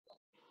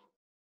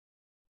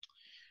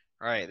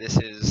All right, this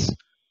is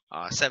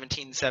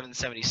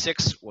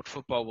 17-7-76, what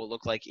football will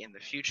look like in the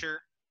future.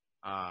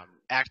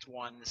 Act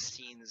 1,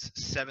 scenes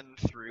 7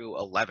 through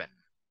 11.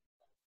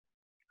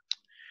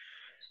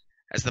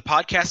 As the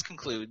podcast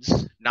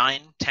concludes,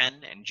 9, 10,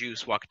 and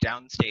Juice walk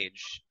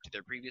downstage to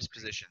their previous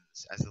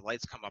positions as the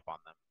lights come up on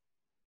them.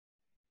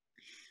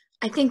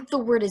 I think the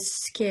word is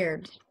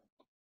scared.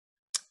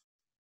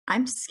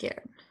 I'm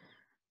scared.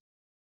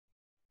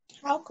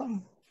 How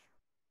come?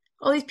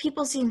 All these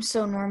people seem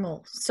so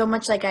normal, so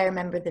much like I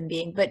remember them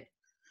being, but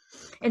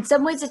in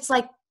some ways it's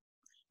like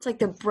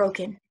they're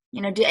broken.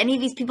 You know, do any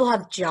of these people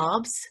have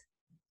jobs?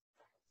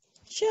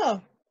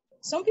 Sure,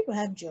 some people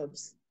have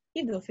jobs,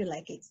 if they feel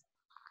like it.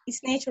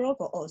 It's natural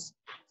for us,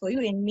 for you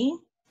and me,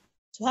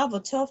 to have a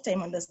tough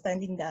time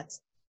understanding that.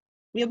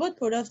 We are both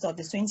products of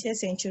the 20th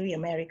century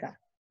America.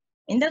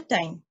 In that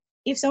time,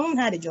 if someone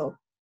had a job,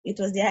 it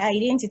was their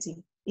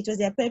identity, it was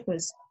their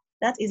purpose.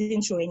 That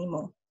isn't true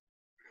anymore.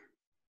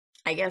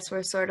 I guess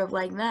we're sort of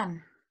like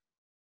them.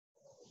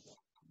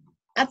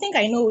 I think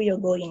I know where you're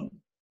going,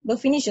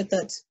 but finish your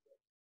thoughts.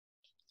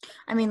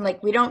 I mean,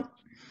 like, we don't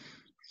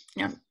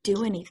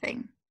do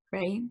anything,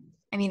 right?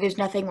 I mean, there's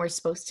nothing we're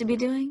supposed to be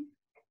doing.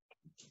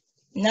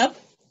 Nope.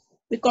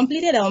 We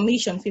completed our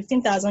mission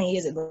 15,000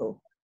 years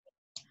ago.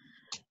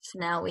 So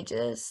now we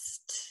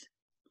just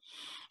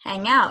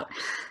hang out.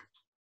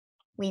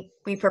 We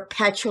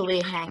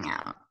perpetually hang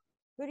out.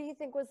 Who do you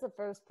think was the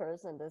first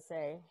person to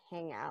say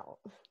hang out?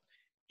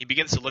 He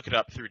begins to look it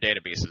up through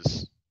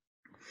databases.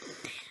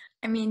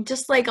 I mean,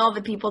 just like all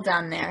the people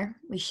down there,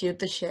 we shoot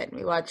the shit,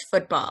 we watch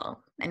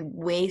football, and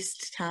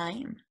waste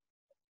time.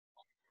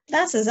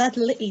 That's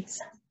exactly it.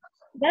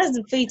 That's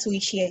the faith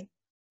we share.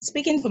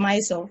 Speaking for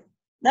myself,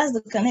 that's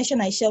the connection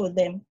I share with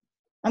them.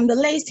 I'm the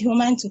least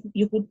human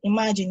you could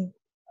imagine,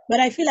 but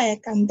I feel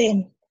like I'm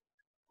them.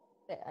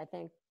 I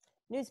think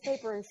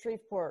newspaper in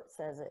Shreveport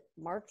says it,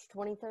 March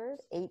 23rd,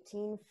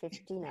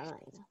 1859.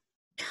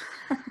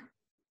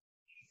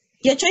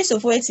 Your choice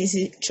of words is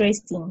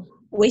interesting.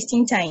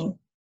 Wasting time.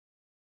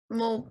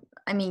 Well,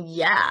 I mean,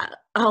 yeah,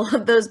 all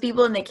of those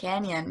people in the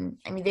canyon,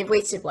 I mean, they've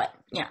wasted what?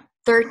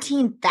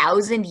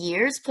 13,000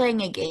 years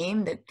playing a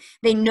game that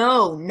they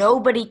know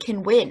nobody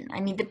can win. I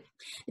mean, the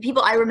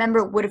people I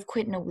remember would have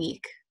quit in a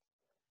week.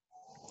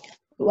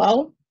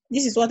 Well,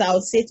 this is what I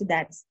would say to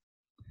that.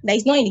 There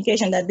is no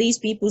indication that these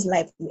people's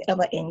life will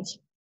ever end.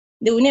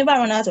 They will never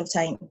run out of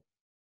time.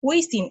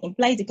 Wasting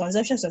implies the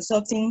consumption of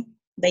something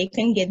that you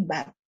can get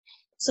back.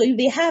 So if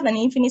they have an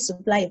infinite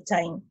supply of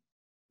time,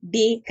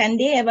 can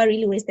they ever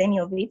really waste any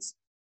of it?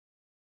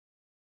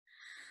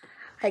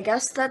 I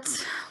guess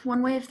that's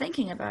one way of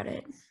thinking about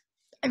it.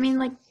 I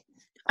mean,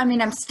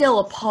 I'm still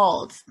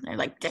appalled. They're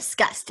like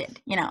disgusted,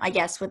 I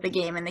guess, with the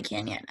game in the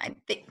canyon.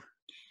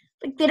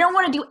 They don't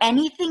want to do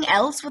anything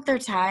else with their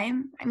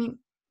time. I mean,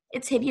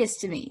 it's hideous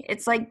to me.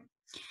 It's like,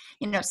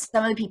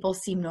 some of the people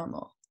seem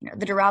normal.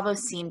 The Doravos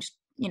seemed,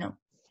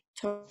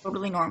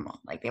 totally normal.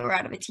 Like they were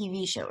out of a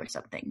TV show or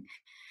something.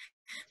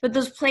 But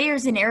those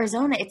players in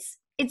Arizona,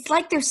 it's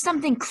like there's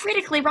something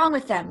critically wrong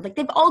with them. Like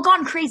they've all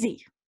gone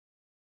crazy.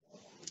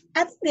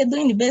 I think they're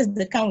doing the best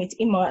they can with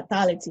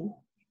immortality.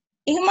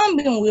 A human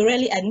being will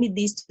rarely admit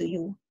this to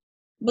you,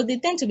 but they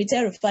tend to be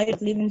terrified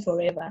of living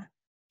forever.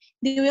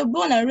 They were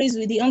born and raised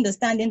with the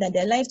understanding that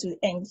their lives will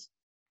end.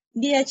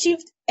 They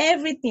achieved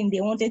everything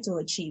they wanted to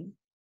achieve,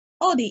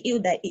 all the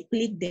ill that it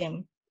plagued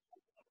them.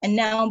 And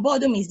now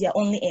boredom is their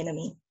only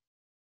enemy.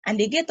 And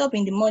they get up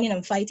in the morning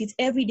and fight it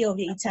every day of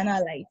their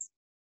eternal light.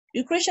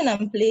 Recreation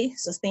and play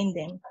sustain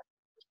them.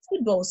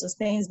 Football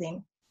sustains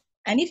them.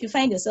 And if you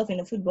find yourself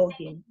in a football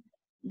game,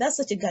 that's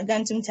such a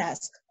gargantuan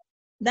task.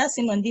 That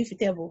seems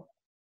undefeatable.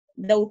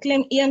 That will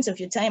claim eons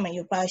of your time and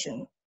your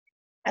passion.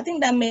 I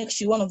think that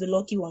makes you one of the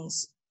lucky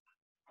ones.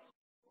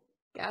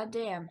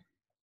 Goddamn.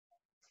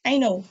 I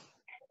know.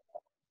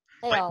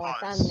 Hey, y'all, I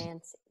found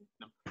Nancy.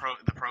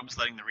 The probe's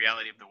letting the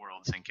reality of the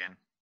world sink in.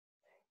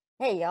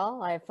 Hey,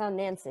 y'all, I found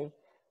Nancy.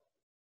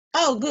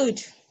 Oh,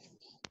 good.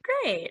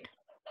 Great.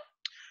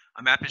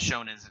 A map is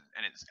shown as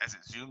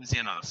it zooms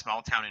in on a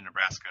small town in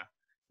Nebraska.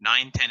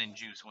 9, 10, and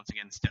Juice once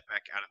again step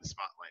back out of the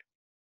spotlight.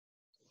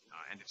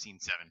 End of scene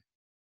 7.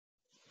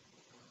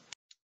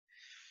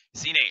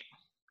 Scene 8.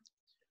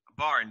 A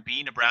bar in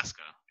B,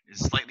 Nebraska is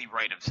slightly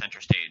right of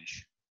center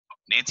stage.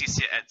 Nancy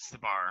sits at the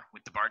bar,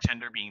 with the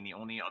bartender being the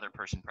only other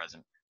person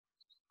present.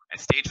 At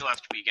stage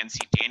left, we again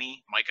see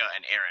Dani, Micah,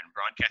 and Aaron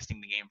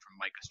broadcasting the game from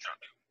Micah's truck.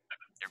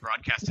 Their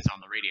broadcast is on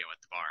the radio at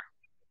the bar.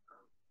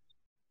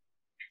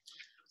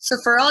 So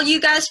for all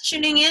you guys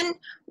tuning in,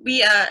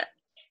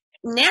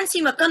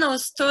 Nancy McConnell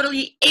is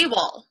totally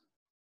AWOL.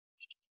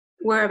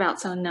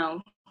 Whereabouts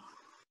unknown.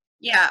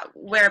 Yeah,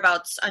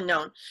 whereabouts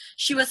unknown.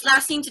 She was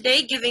last seen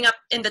today giving up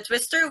in the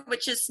Twister,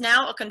 which is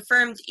now a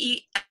confirmed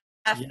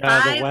EF5.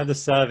 Yeah, the weather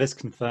service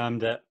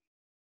confirmed it.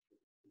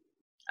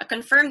 A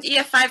confirmed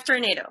EF5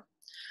 tornado.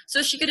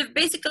 So she could have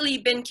basically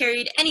been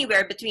carried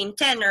anywhere between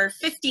 10 or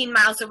 15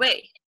 miles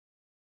away.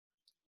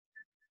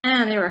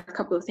 And there are a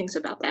couple of things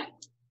about that.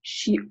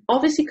 She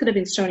obviously could have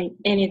been thrown in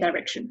any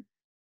direction.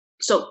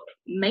 So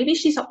maybe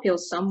she's uphill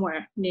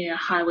somewhere near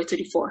Highway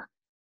 34.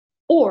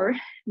 Or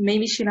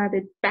maybe she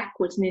landed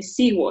backwards near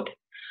Seawood.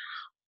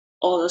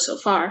 Although so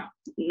far,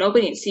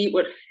 nobody in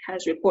Seawood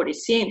has reported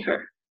seeing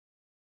her.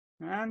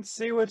 And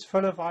Seaward's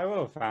full of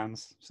Iowa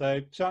fans, so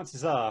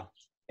chances are,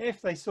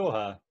 if they saw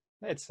her,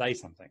 they'd say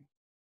something.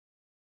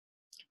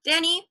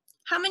 Dani,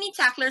 how many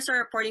tacklers are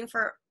reporting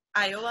for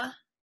Iowa?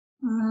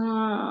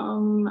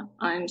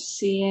 I'm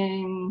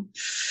seeing.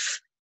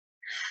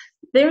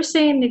 They're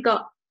saying they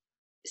got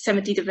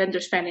 70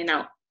 defenders fanning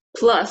out,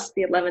 plus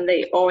the 11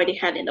 they already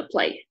had in the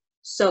play.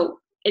 So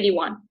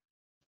 81.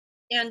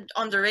 And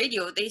on the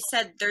radio, they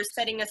said they're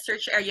setting a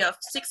search area of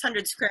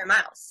 600 square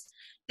miles.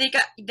 They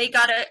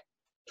gotta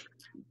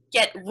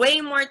get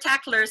way more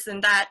tacklers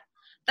than that.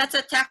 That's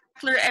a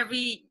tackler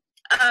every.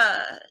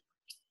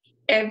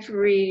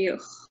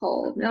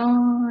 Hold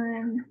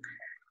on.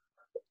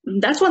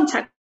 That's one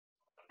tackler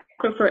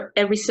for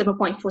every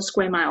 7.4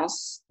 square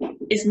miles.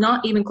 Is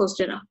not even close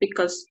enough,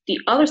 because the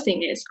other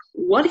thing is,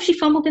 what if she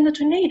fumbled in the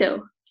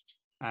tornado?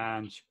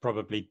 And she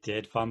probably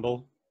did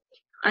fumble.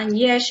 And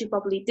yeah, she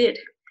probably did.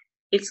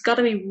 It's got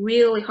to be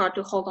really hard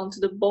to hold on to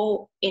the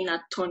ball in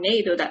a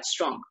tornado that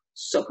strong.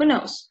 So who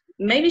knows?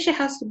 Maybe she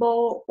has the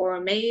ball, or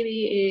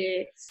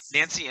maybe it's...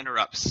 Nancy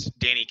interrupts.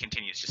 Dani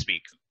continues to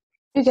speak.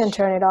 You can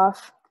turn it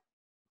off.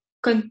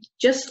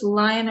 Just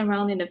lying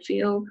around in the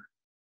field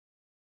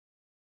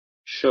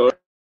Sure.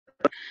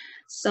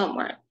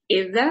 somewhere.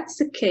 If that's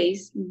the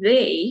case,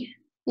 they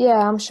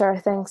Yeah, I'm sure.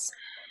 Thanks.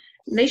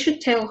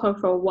 should tail her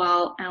for a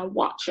while and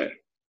watch her.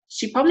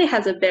 She probably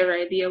has a better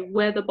idea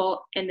where the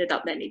ball ended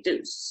up than they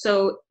do,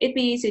 so it'd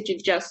be easy to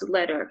just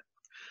let her.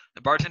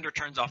 The bartender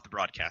turns off the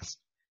broadcast.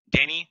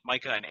 Dani,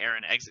 Micah, and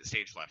Aaron exit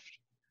stage left.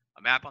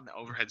 A map on the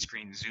overhead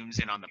screen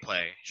zooms in on the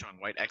play, showing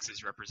white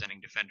X's representing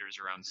defenders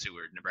around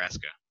Seward,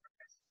 Nebraska.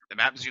 The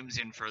map zooms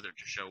in further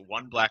to show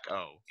one black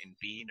O in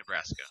B,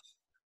 Nebraska.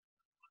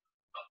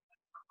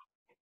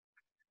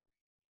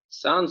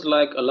 Sounds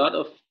like a lot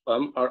of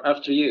them are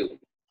after you.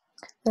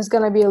 There's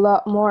gonna be a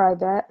lot more, I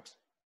bet.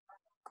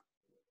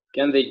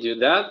 Can they do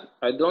that?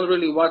 I don't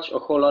really watch a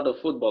whole lot of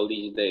football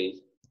these days.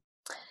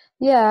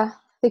 Yeah,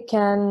 they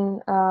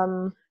can.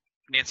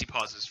 Nancy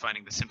pauses,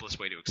 finding the simplest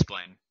way to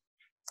explain.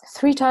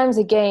 3 times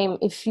a game,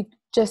 if you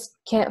just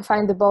can't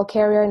find the ball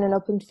carrier in an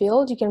open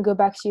field, you can go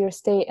back to your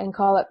state and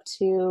call up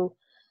to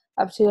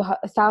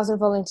 1,000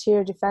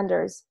 volunteer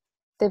defenders.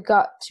 They've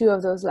got 2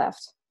 of those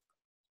left.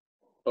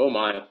 Oh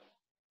my.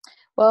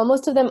 Well,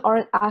 most of them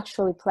aren't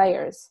actually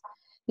players.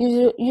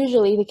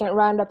 Usually they can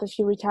round up a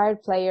few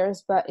retired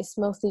players, but it's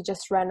mostly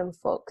just random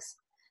folks.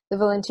 The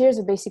volunteers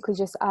are basically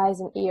just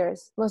eyes and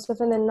ears. Most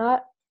often than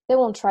not, they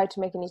won't try to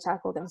make any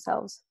tackle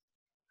themselves.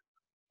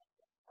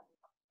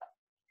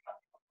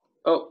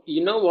 Oh,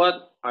 you know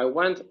what? I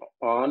went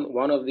on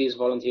one of these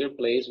volunteer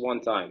plays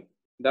one time.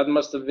 That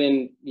must have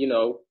been,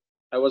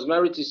 I was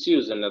married to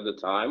Susan at the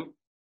time.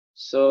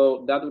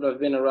 So that would have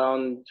been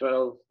around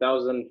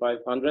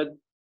 12,500.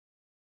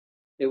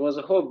 It was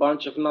a whole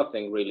bunch of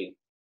nothing, really.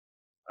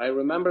 I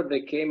remember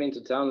they came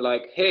into town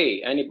like,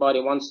 hey,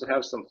 anybody wants to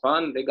have some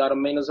fun? They got a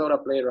Minnesota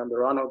player on the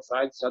run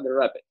outside Cedar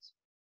Rapids.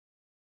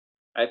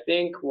 I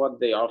think what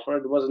they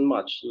offered wasn't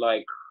much,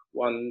 like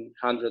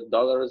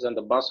 $100 and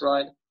a bus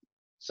ride.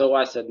 So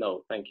I said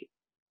no, thank you.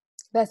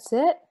 That's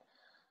it?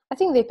 I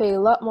think they pay a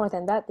lot more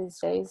than that these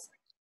days.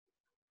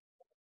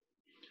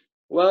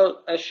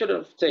 Well, I should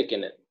have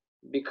taken it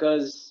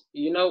because,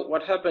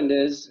 what happened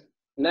is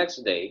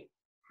next day,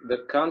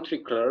 the country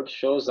clerk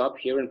shows up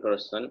here in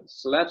person,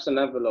 slaps an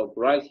envelope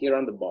right here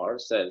on the bar,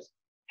 says,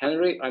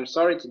 Henry, I'm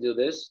sorry to do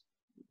this.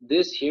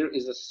 This here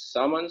is a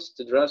summons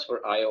to dress for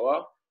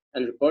Iowa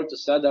and report to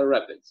Cedar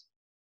Rapids.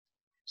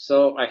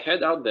 So I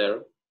head out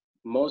there,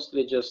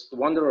 mostly just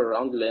wander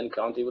around Lynn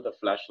County with a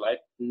flashlight,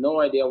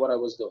 no idea what I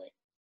was doing.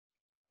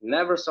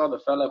 Never saw the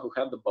fella who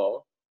had the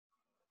ball.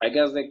 I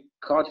guess they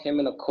caught him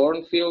in a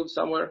cornfield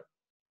somewhere.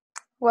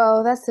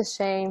 Well, that's a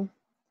shame.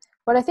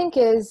 What I think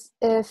is,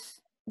 if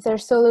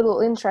there's so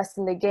little interest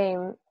in the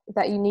game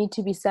that you need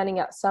to be sending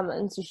out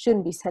summons, you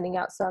shouldn't be sending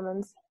out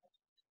summons.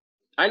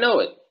 I know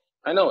it.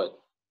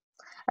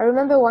 I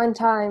remember one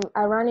time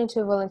I ran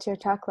into a volunteer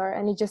tackler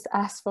and he just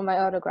asked for my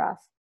autograph.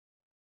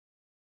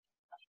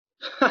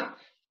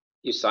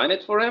 You sign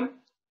it for him?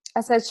 I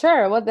said,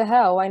 sure, what the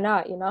hell, why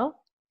not,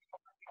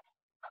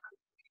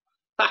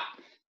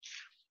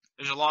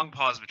 There's a long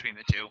pause between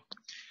the two.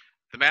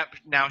 The map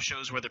now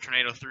shows where the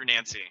tornado threw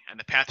Nancy and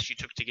the path she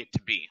took to get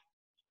to B.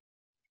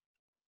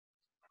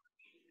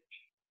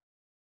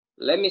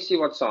 Let me see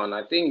what's on.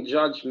 I think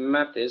Judge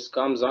Mathis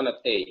comes on at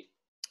 8.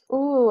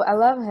 Ooh, I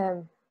love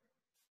him.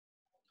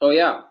 Oh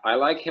yeah, I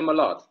like him a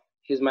lot.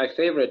 He's my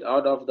favorite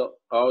out of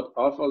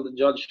all the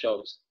judge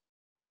shows.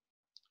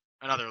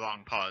 Another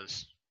long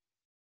pause.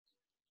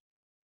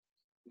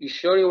 You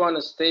sure you want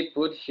to stay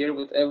put here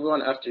with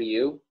everyone after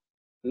you?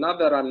 Not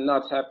that I'm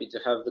not happy to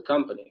have the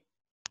company.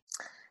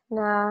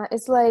 Nah,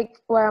 it's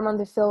like where I'm on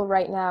the field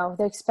right now.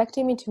 They're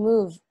expecting me to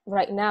move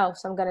right now,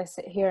 so I'm gonna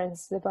sit here and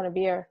sip on a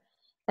beer.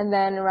 And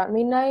then around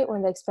midnight,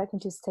 when they expect me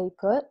to stay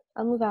put,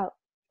 I'll move out.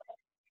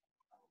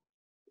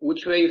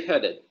 Which way you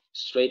headed?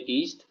 Straight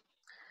east?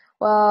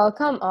 Well,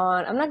 come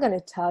on. I'm not going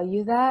to tell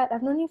you that.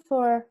 I've known you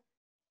for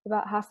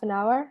about half an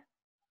hour.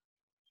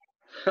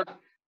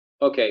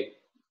 Okay,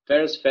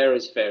 fair is fair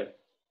is fair.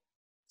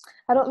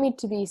 I don't mean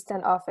to be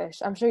standoffish.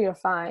 I'm sure you're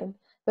fine.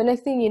 But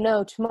next thing you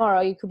know,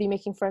 tomorrow you could be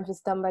making friends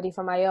with somebody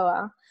from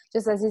Iowa,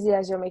 just as easy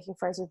as you're making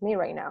friends with me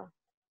right now.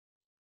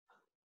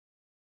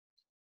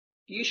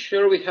 You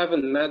sure we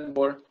haven't met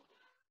before?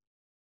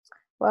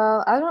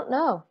 Well, I don't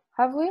know.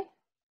 Have we?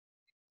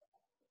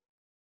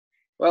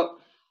 Well,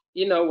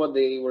 you know what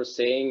they were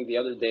saying the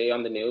other day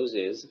on the news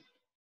is,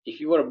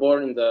 if you were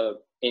born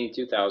in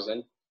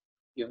 2000,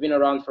 you've been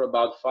around for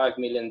about 5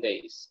 million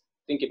days.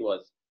 I think it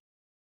was.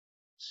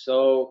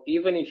 So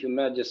even if you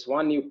met just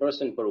one new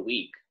person per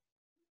week,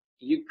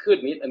 you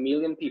could meet 1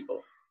 million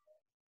people.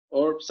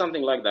 Or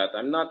something like that.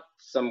 I'm not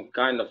some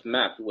kind of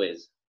math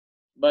whiz.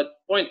 But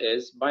point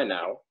is, by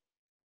now,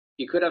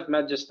 you could have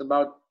met just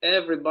about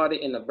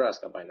everybody in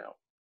Nebraska by now.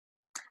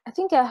 I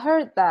think I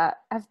heard that.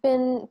 I've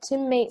been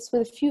teammates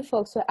with a few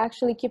folks who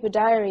actually keep a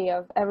diary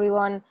of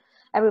everybody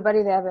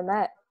they ever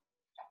met.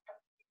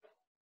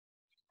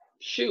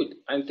 Shoot,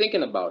 I'm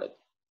thinking about it.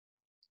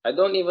 I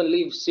don't even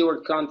leave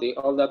Seward County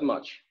all that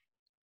much.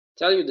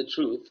 Tell you the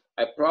truth,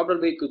 I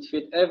probably could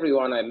fit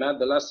everyone I met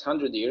the last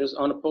 100 years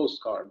on a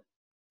postcard.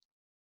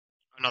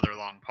 Another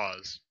long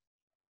pause.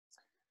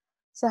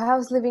 So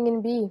how's living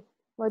in B?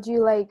 What do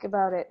you like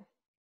about it?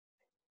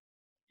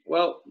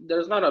 Well,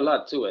 there's not a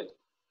lot to it.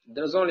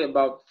 There's only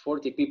about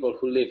 40 people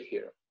who live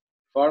here.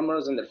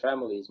 Farmers and their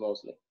families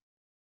mostly.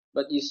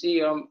 But you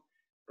see,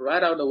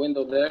 right out the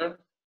window there.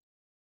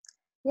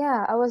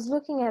 Yeah, I was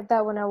looking at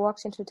that when I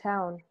walked into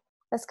town.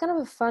 That's kind of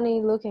a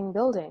funny looking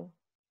building.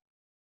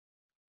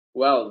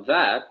 Well,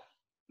 that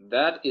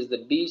is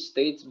the B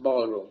States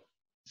Ballroom.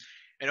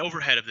 An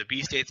overhead of the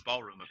B States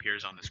Ballroom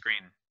appears on the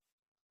screen.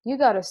 You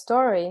got a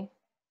story.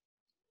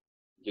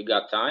 You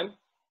got time?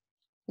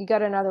 You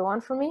got another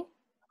one for me?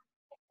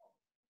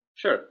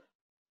 Sure.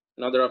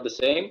 Another of the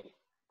same?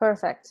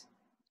 Perfect.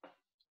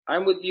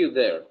 I'm with you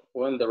there.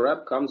 When the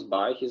rep comes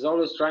by, he's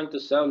always trying to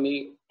sell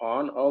me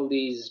on all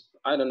these,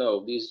 I don't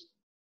know, these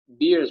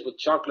beers with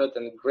chocolate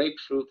and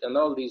grapefruit and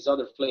all these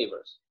other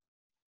flavors.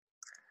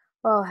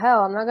 Well,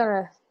 hell, I'm not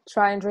gonna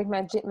try and drink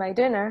my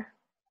dinner.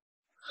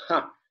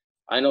 Ha!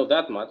 I know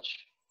that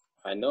much.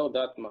 I know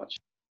that much.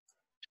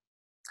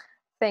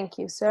 Thank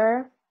you,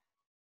 sir.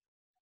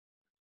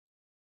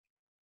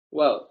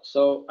 Well,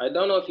 so I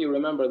don't know if you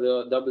remember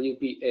the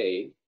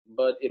WPA,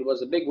 but it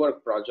was a big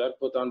work project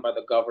put on by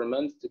the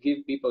government to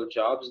give people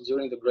jobs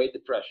during the Great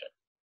Depression.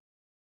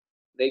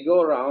 They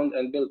go around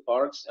and build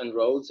parks and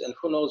roads and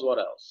who knows what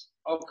else.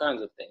 All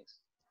kinds of things.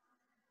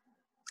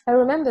 I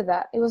remember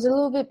that. It was a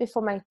little bit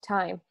before my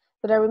time,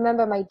 but I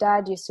remember my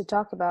dad used to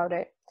talk about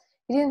it.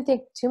 He didn't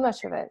think too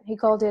much of it. He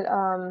called it,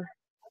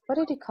 what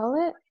did he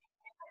call it?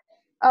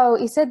 Oh,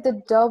 he said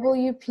the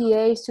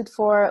WPA stood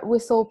for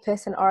Whistle,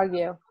 Piss, and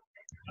Argue.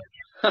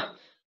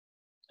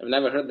 I've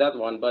never heard that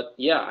one, but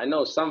yeah, I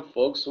know some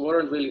folks who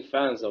weren't really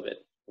fans of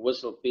it.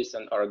 Whistle, piss,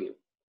 and argue.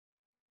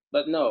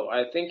 But no,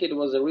 I think it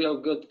was a real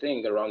good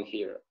thing around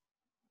here.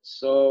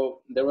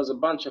 So there was a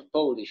bunch of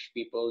Polish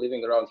people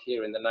living around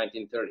here in the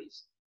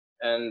 1930s.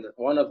 And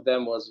one of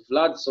them was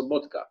Vlad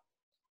Sobotka.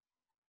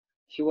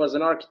 He was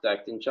an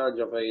architect in charge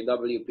of a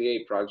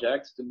WPA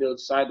project to build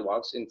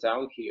sidewalks in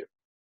town here.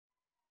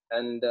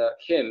 And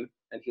him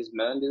and his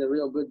men did a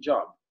real good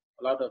job.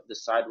 A lot of the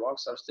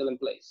sidewalks are still in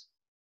place.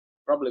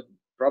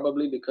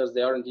 Probably because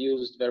they aren't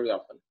used very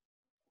often.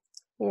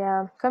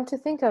 Yeah, come to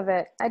think of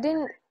it, I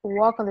didn't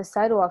walk on the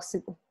sidewalks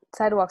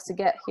to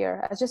get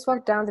here. I just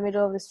walked down the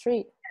middle of the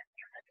street.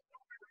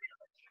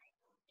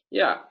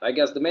 Yeah, I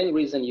guess the main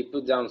reason you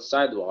put down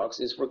sidewalks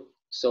is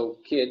so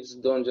kids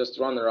don't just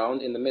run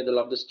around in the middle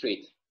of the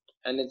street.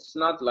 And it's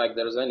not like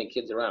there's any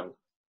kids around.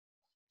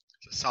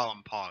 It's a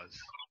solemn pause.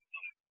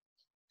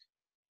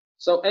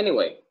 So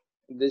anyway,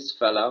 this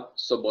fella,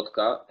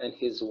 Sobotka, and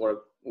his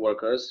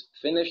workers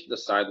finished the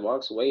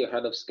sidewalks way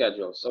ahead of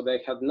schedule, so they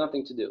had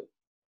nothing to do.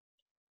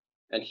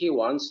 And he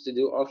wants to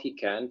do all he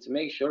can to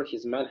make sure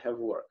his men have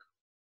work.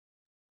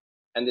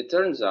 And it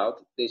turns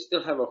out they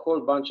still have a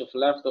whole bunch of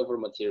leftover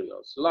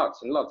materials,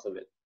 lots and lots of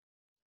it.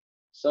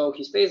 So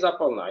he stays up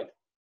all night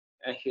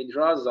and he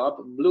draws up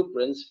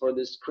blueprints for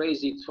this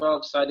crazy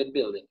 12-sided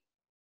building.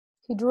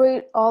 He drew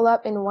it all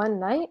up in one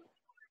night?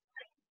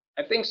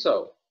 I think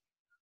so.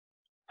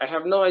 I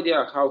have no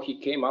idea how he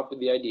came up with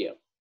the idea.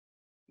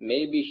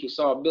 Maybe he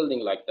saw a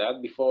building like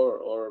that before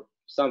or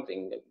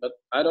something, but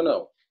I don't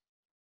know.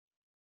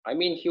 I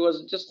mean, he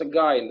was just a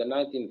guy in the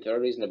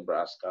 1930s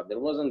Nebraska. There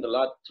wasn't a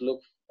lot to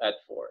look at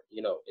for,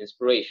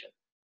 inspiration.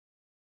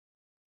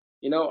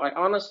 I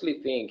honestly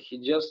think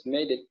he just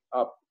made it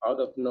up out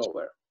of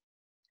nowhere.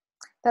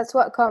 That's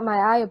what caught my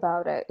eye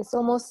about it. It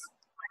almost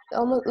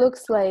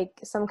looks like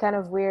some kind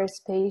of weird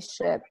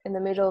spaceship in the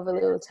middle of a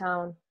little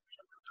town.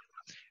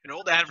 An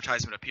old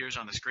advertisement appears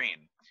on the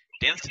screen.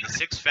 Dance to the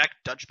Six Fact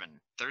Dutchman,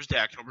 Thursday,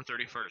 October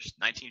 31st,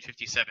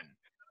 1957.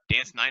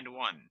 Dance 9 to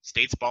 1,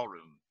 States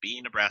Ballroom,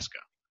 B, Nebraska.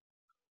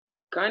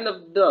 Kind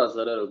of does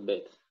a little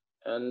bit.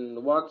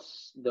 And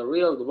what's the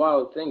real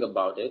wild thing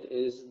about it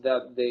is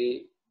that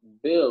they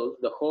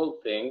built the whole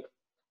thing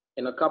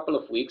in a couple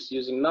of weeks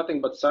using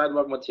nothing but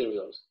sidewalk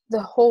materials.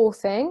 The whole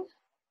thing?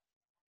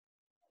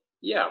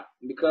 Yeah,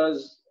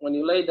 because when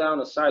you lay down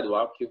a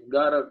sidewalk, you've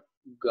got to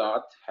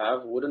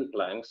have wooden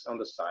planks on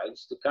the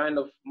sides to kind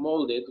of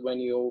mold it when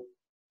you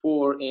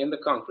pour in the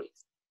concrete.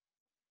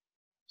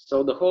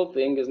 So the whole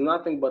thing is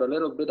nothing but a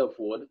little bit of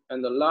wood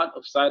and a lot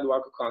of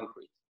sidewalk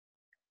concrete.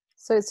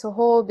 So it's a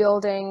whole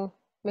building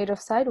made of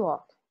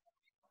sidewalk.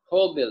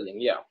 Whole building,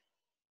 yeah.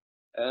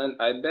 And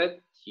I bet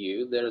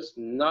you there's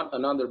not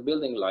another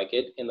building like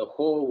it in the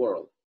whole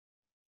world.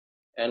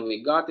 And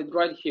we got it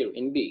right here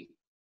in B.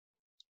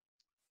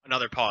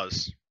 Another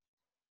pause.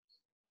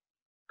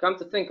 Come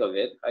to think of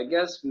it, I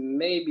guess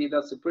maybe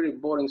that's a pretty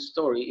boring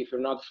story if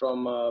you're not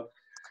from...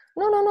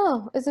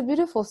 No. It's a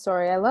beautiful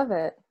story. I love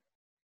it.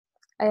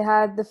 I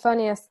had the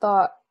funniest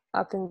thought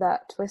up in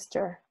that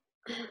twister.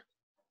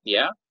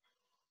 Yeah?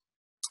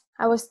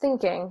 I was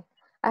thinking,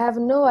 I have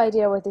no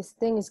idea where this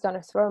thing is going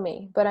to throw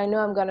me, but I know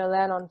I'm going to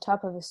land on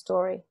top of a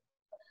story.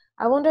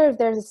 I wonder if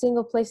there's a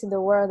single place in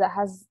the world that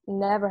has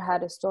never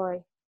had a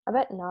story. I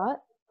bet not.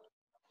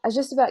 I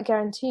just about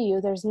guarantee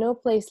you there's no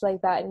place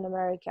like that in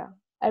America.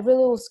 Every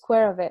little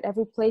square of it,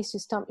 every place you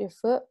stomp your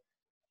foot,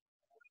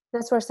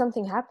 that's where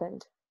something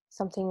happened.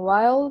 Something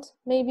wild,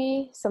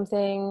 maybe,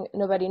 something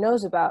nobody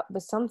knows about,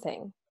 but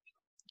something.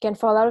 It can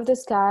fall out of the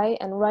sky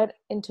and right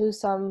into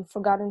some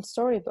forgotten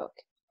storybook.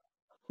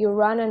 You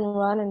run and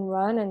run and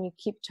run and you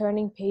keep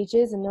turning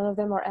pages and none of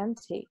them are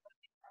empty.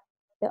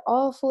 They're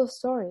all full of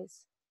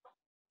stories.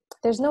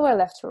 There's nowhere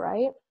left to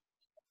write.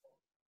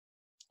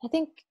 I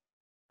think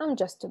I'm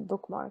just a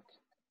bookmark.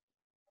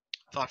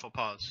 Thoughtful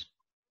pause.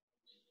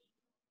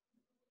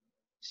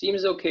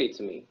 Seems okay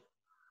to me.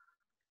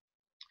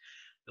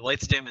 The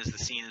lights dim as the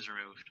scene is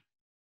removed.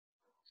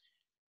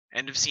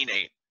 End of scene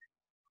 8.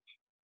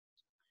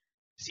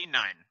 Scene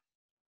 9.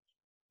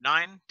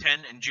 9, 10,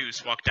 and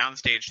Juice walk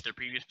downstage to their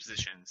previous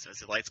positions as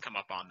the lights come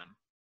up on them.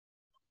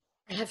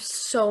 I have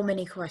so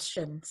many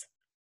questions.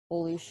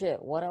 Holy shit,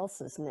 what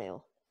else is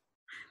new?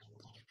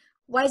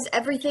 Why is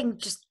everything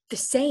just the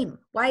same?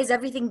 Why has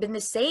everything been the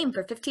same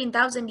for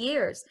 15,000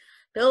 years?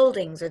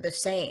 Buildings are the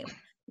same.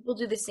 People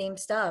do the same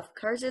stuff.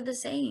 Cars are the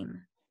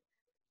same.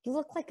 You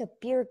look like a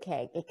beer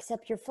keg,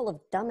 except you're full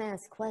of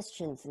dumbass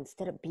questions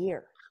instead of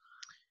beer.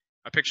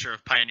 A picture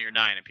of Pioneer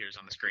 9 appears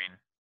on the screen.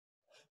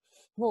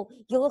 Well,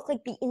 you look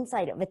like the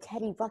inside of a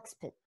Teddy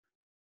Ruxpin.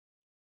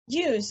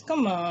 Juice,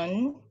 come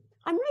on.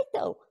 I'm right,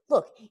 though.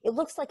 Look, it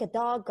looks like a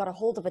dog got a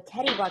hold of a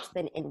Teddy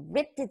Ruxpin and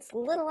ripped its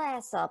little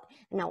ass up,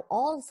 and now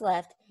all that's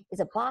left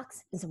is a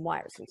box and some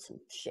wires and some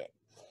shit.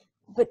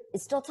 But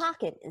it's still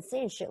talking and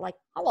saying shit like,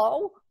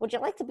 hello, would you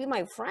like to be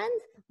my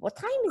friend? What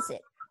time is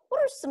it?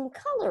 What are some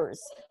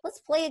colors? Let's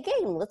play a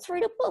game. Let's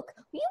read a book.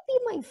 Will you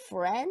be my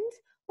friend?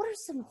 What are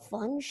some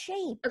fun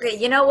shapes? Okay,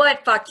 you know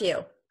what? Fuck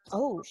you.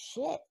 Oh,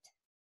 shit.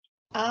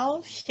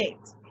 Oh, shit.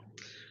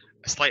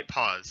 A slight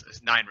pause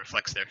as 9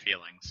 reflects their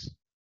feelings.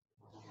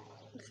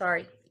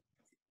 Sorry.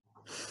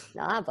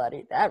 Nah,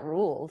 buddy, that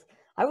ruled.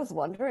 I was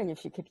wondering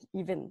if you could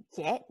even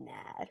get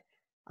mad.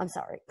 I'm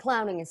sorry,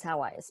 clowning is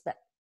how I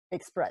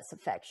express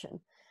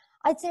affection.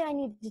 I'd say I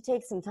need to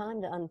take some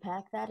time to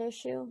unpack that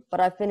issue, but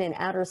I've been in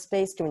outer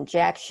space doing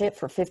jack shit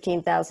for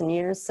 15,000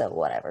 years, so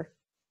whatever.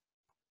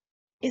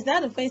 Is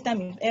that the first time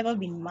you've ever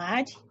been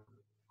mad?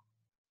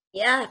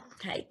 Yeah,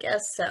 I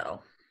guess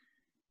so.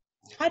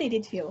 How did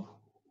it feel?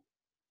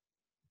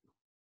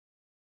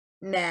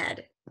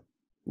 Mad.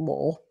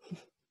 Lol.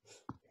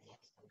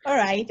 All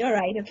right,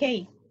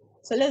 okay.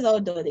 So let's all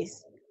do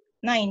this.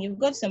 9, you've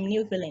got some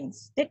new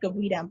feelings. Take a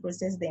breather and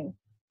process them.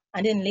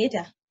 And then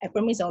later, I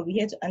promise I'll be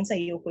here to answer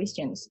your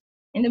questions.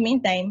 In the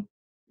meantime,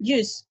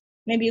 Juice,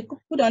 maybe you could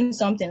put on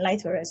something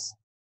light for us.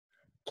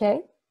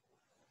 Okay.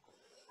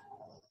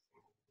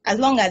 As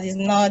long as it's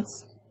not...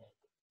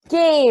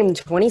 Game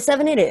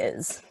 27 it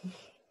is.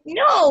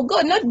 No,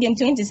 God, not game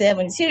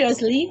 27.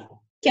 Seriously?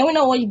 Can we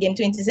not watch game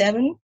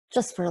 27?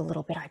 Just for a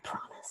little bit, I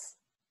promise.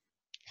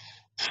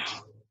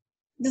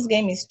 This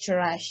game is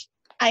trash.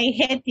 I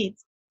hate it.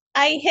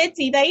 I hate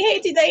it. I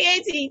hate it. I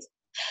hate it.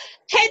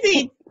 Hate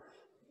it.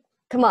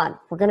 Come on,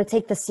 we're gonna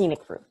take the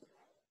scenic route.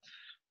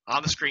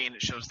 On the screen,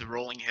 it shows the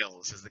rolling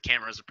hills as the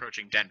camera is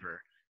approaching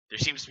Denver. There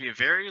seems to be a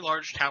very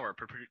large tower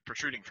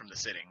protruding from the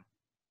sitting.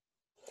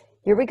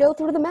 Here we go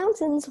through the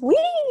mountains.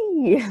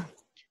 Whee!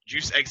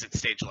 Juice exits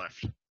stage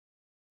left.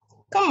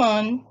 Come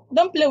on,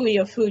 don't play with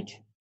your food.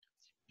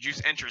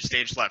 Juice enters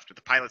stage left with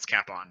the pilot's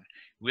cap on,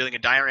 wheeling a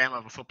diorama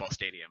of a football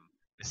stadium.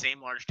 The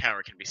same large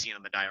tower can be seen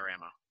on the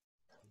diorama.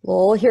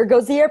 Well, here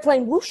goes the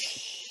airplane.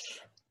 Whoosh!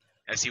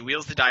 As he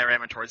wheels the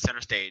diorama towards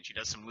center stage, he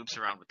does some loops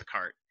around with the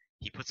cart.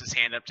 He puts his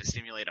hand up to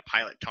simulate a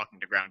pilot talking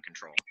to ground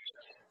control.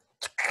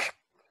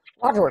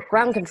 Roger,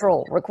 ground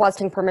control,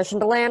 requesting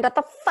permission to land at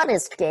the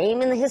funnest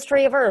game in the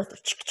history of Earth.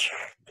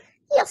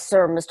 Yes,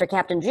 sir, Mr.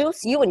 Captain Juice.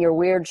 You and your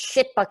weird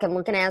shit-bucket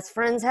looking ass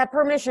friends have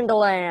permission to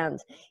land.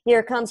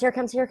 Here comes,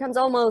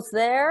 almost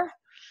there.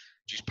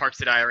 Juice parks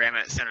the diorama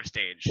at center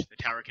stage. The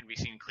tower can be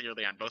seen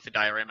clearly on both the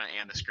diorama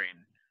and the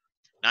screen.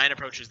 9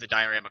 approaches the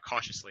diorama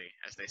cautiously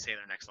as they say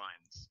their next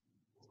lines.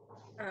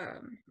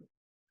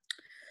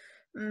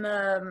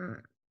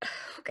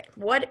 Okay,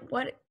 what?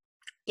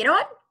 You know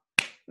what?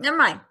 Never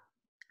mind.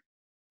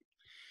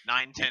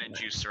 9, 10, and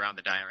Juice surround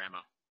the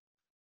diorama.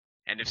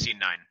 End of scene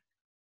 9.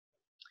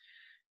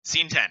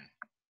 Scene 10.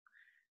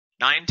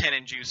 9, 10,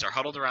 and Juice are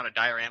huddled around a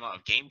diorama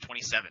of Game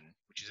 27,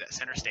 which is at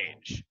center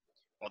stage.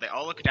 While they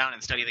all look down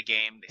and study the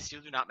game, they still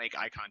do not make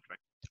eye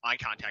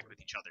contact with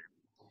each other.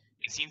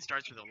 The scene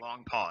starts with a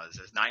long pause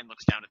as 9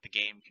 looks down at the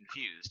game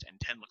confused and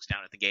 10 looks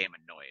down at the game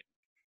annoyed.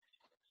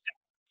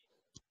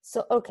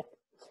 So, okay,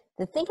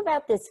 the thing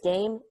about this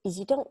game is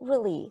you don't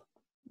really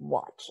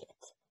watch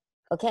it,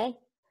 okay?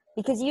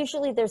 Because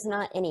usually there's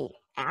not any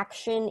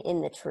action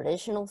in the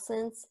traditional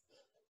sense.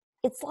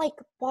 It's like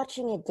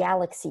watching a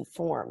galaxy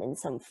form in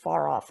some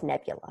far-off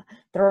nebula.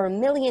 There are a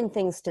million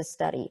things to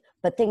study,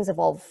 but things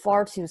evolve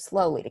far too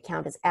slowly to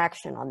count as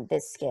action on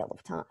this scale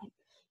of time.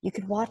 You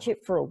could watch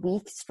it for a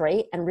week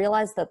straight and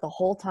realize that the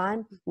whole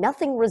time,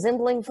 nothing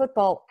resembling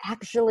football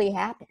actually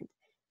happened.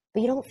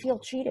 But you don't feel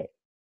cheated.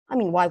 I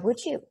mean, why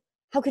would you?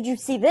 How could you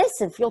see this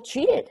and feel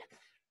cheated?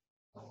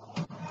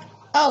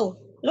 Oh,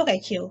 look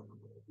at you.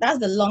 That's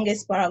the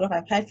longest paragraph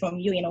I've heard from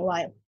you in a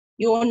while.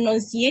 You're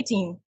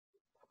enunciating.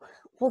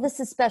 Well, this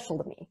is special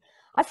to me.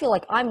 I feel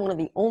like I'm one of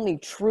the only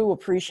true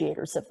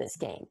appreciators of this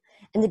game.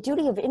 And the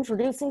duty of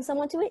introducing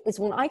someone to it is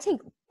one I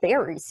take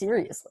very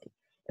seriously.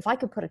 If I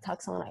could put a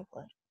tux on, I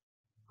would.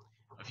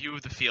 A view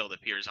of the field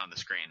appears on the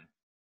screen.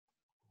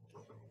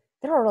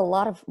 There are a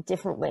lot of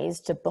different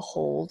ways to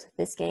behold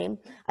this game.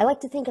 I like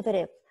to think of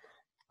it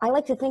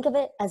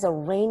as a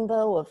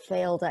rainbow of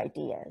failed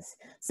ideas.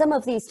 Some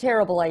of these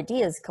terrible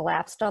ideas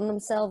collapsed on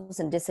themselves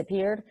and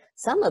disappeared.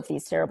 Some of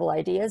these terrible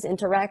ideas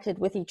interacted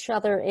with each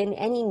other in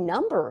any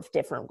number of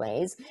different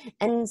ways,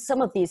 and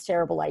some of these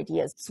terrible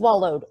ideas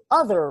swallowed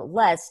other,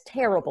 less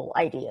terrible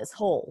ideas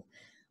whole.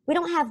 We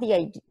don't have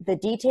the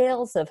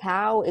details of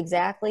how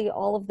exactly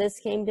all of this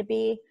came to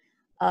be.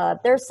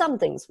 There are some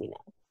things we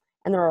know,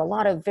 and there are a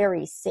lot of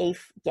very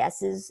safe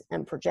guesses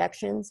and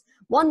projections.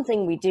 One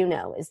thing we do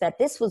know is that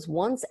this was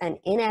once an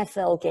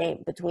NFL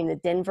game between the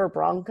Denver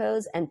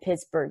Broncos and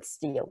Pittsburgh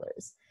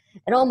Steelers.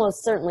 It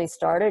almost certainly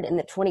started in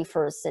the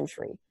 21st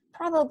century,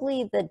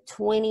 probably the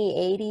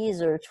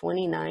 2080s or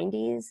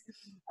 2090s.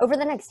 Over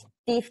the next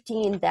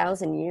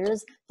 15,000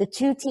 years, the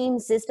two-team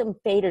system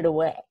faded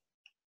away.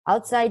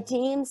 Outside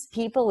teams,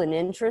 people, and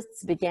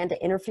interests began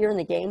to interfere in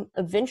the game,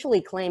 eventually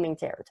claiming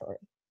territory.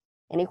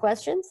 Any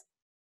questions?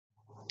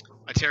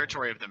 A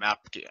territory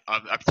map of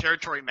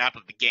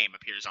the game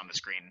appears on the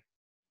screen.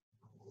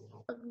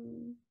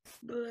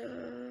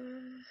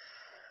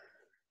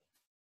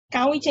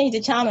 Can we change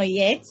the channel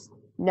yet?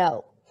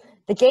 No.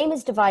 The game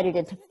is divided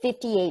into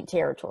 58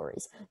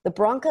 territories. The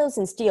Broncos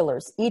and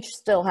Steelers each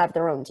still have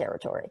their own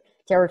territory.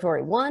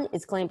 Territory 1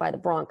 is claimed by the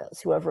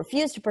Broncos, who have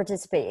refused to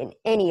participate in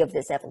any of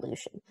this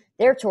evolution.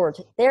 Their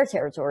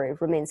territory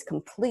remains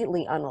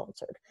completely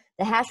unaltered.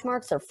 The hash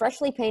marks are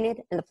freshly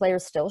painted, and the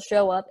players still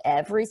show up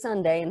every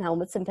Sunday in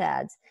helmets and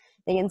pads.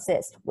 They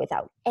insist,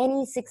 without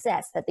any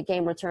success, that the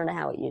game return to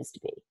how it used to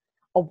be.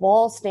 A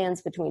wall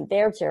stands between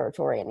their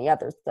territory and the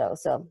others, though,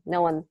 so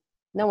no one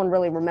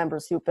really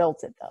remembers who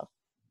built it, though.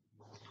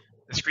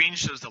 The screen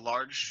shows the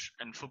large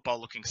and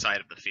football-looking side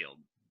of the field.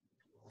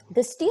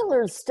 The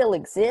Steelers still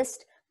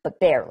exist, but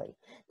barely.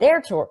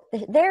 Their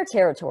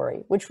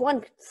territory, which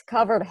once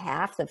covered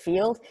half the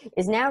field,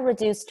 is now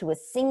reduced to a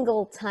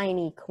single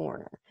tiny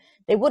corner.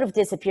 They would have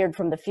disappeared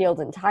from the field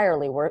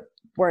entirely were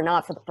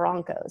not for the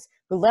Broncos,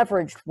 who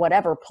leveraged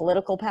whatever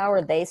political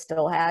power they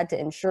still had to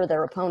ensure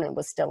their opponent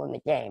was still in the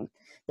game.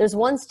 There's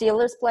one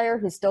Steelers player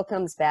who still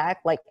comes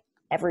back like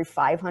every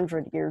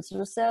 500 years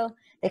or so.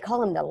 They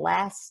call him the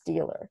last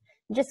Steeler.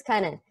 He just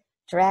kind of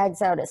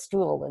drags out a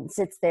stool and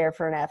sits there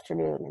for an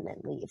afternoon and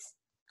then leaves.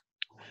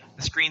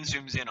 The screen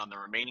zooms in on the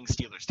remaining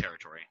Steelers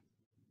territory.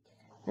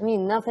 I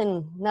mean,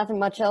 nothing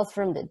much else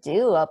for him to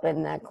do up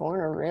in that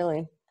corner,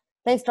 really.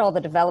 Thanks to all the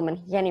development,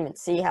 he can't even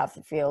see half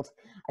the field.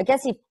 I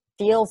guess he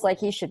feels like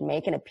he should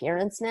make an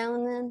appearance now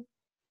and then.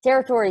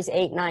 Territories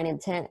 8, 9,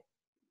 10,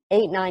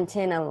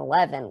 and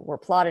 11 were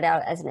plotted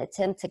out as an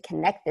attempt to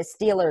connect the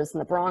Steelers and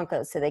the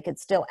Broncos so they could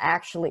still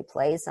actually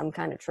play some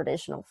kind of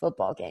traditional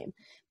football game.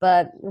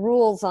 But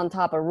rules on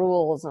top of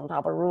rules on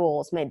top of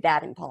rules made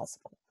that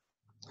impossible.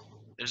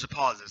 There's a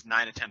pause as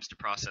 9 attempts to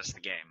process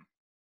the game.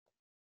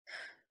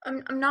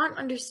 I'm not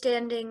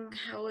understanding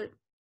how it...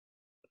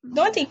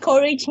 Don't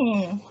encourage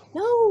him.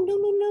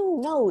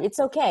 No, it's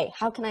okay.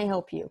 How can I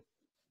help you?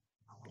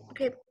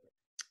 Okay.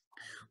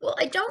 Well,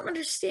 I don't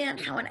understand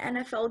how an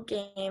NFL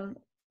game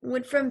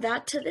went from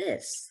that to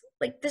this.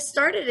 Like, this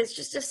started as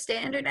just a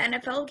standard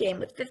NFL game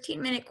with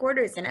 15-minute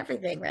quarters and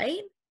everything,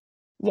 right?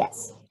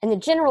 Yes, and the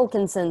general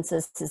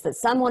consensus is that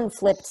someone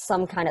flipped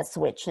some kind of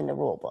switch in the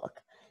rule book.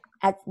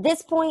 At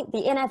this point,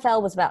 the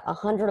NFL was about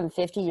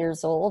 150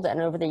 years old,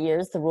 and over the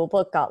years, the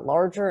rulebook got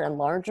larger and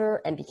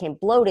larger and became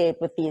bloated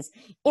with these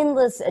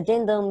endless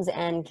addendums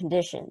and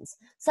conditions.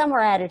 Some were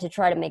added to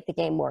try to make the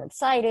game more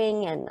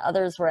exciting, and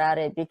others were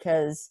added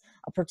because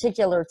a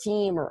particular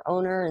team or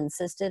owner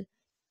insisted.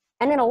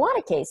 And in a lot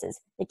of cases,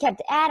 they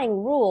kept adding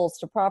rules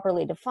to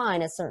properly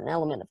define a certain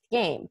element of the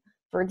game.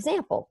 For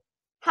example,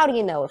 how do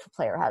you know if a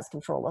player has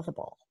control of the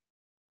ball?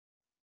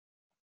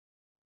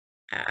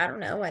 I don't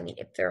know. I mean,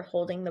 if they're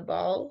holding the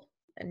ball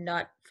and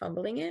not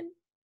fumbling it,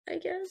 I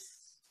guess.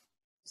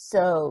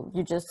 So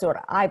you just sort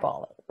of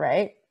eyeball it,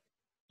 right?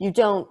 You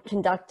don't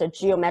conduct a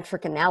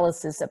geometric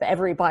analysis of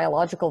every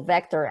biological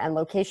vector and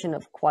location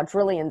of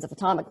quadrillions of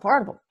atomic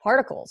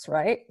particles,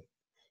 right?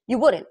 You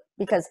wouldn't,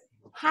 because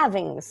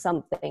having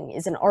something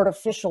is an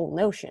artificial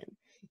notion.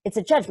 It's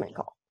a judgment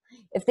call.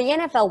 If the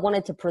NFL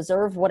wanted to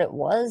preserve what it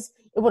was,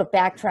 it would have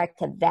backtracked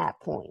to that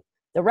point.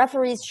 The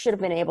referees should have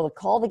been able to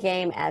call the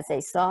game as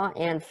they saw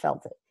and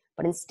felt it.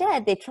 But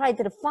instead, they tried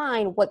to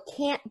define what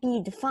can't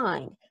be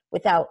defined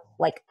without,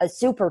 like, a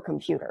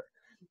supercomputer.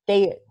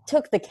 They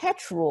took the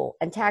catch rule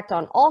and tacked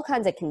on all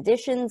kinds of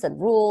conditions and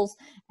rules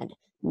and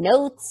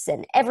notes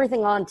and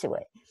everything onto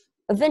it.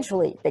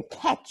 Eventually, the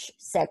catch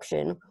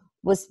section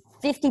was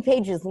 50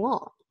 pages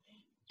long.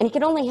 And you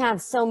could only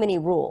have so many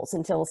rules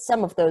until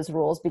some of those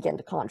rules began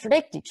to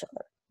contradict each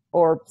other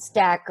or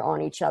stack on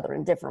each other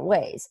in different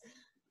ways.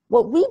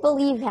 What we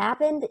believe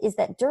happened is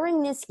that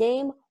during this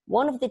game,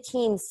 one of the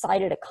teams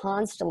cited a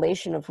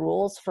constellation of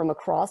rules from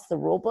across the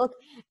rulebook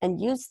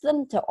and used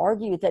them to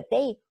argue that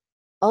they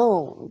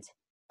owned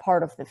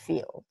part of the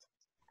field.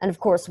 And of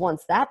course,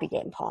 once that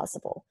became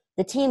possible,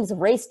 the teams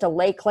raced to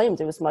lay claim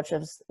to as much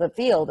of the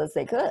field as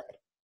they could.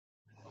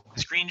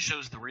 The screen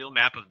shows the real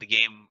map of the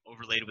game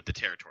overlaid with the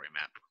territory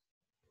map.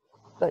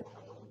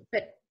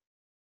 But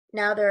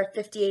now there are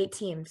 58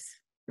 teams,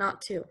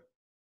 not 2.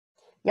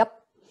 Yep.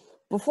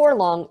 Before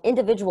long,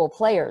 individual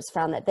players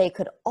found that they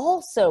could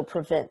also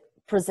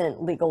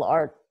present legal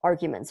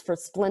arguments for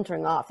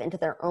splintering off into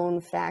their own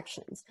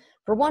factions.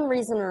 For one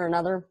reason or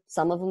another,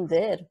 some of them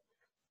did.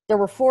 There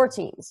were 4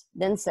 teams,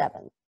 then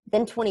 7,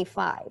 then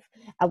 25.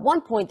 At one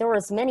point, there were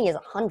as many as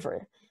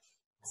 100.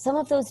 Some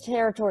of those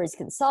territories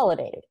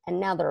consolidated, and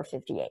now there are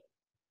 58.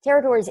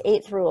 Territories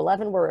 8 through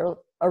 11 were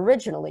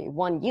originally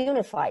one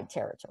unified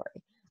territory.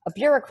 A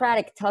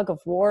bureaucratic tug of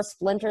war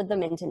splintered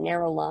them into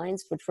narrow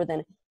lines, which were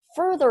then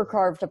further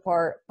carved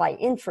apart by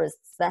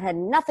interests that had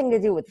nothing to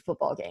do with the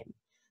football game.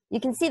 You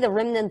can see the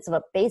remnants of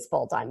a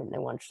baseball diamond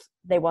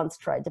they once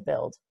tried to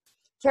build.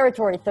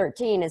 Territory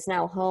 13 is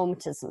now home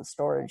to some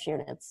storage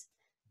units.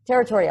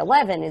 Territory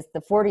 11 is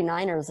the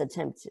 49ers'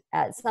 attempt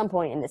at some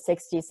point in the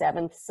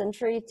 67th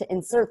century to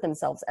insert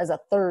themselves as a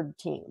third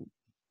team.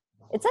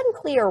 It's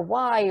unclear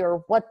why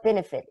or what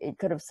benefit it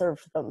could have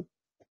served them.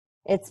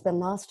 It's been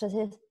lost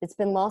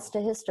to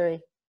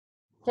history.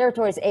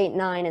 Territories 8,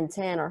 9, and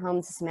 10 are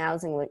home to some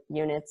housing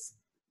units.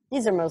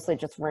 These are mostly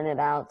just rented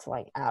out to,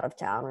 like,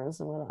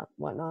 out-of-towners and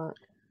whatnot.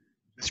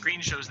 The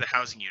screen shows the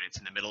housing units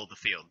in the middle of the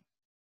field.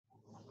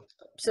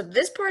 So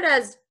this part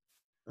has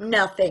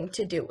nothing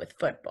to do with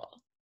football.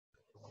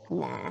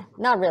 Nah,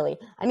 not really.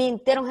 I mean,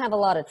 they don't have a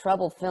lot of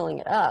trouble filling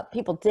it up.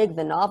 People dig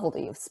the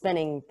novelty of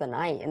spending the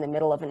night in the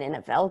middle of an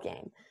NFL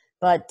game.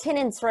 But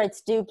tenants'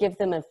 rights do give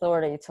them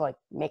authority to, like,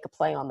 make a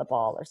play on the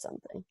ball or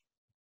something.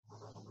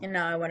 And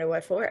now I wonder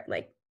what for.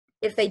 Like,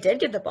 if they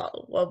did get the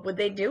ball, what would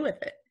they do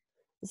with it?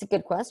 It's a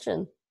good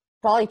question.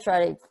 Probably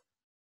try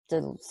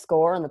to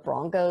score in the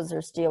Broncos or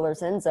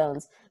Steelers end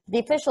zones. The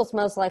officials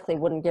most likely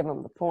wouldn't give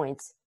them the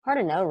points. Hard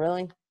to know,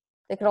 really.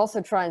 They could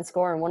also try and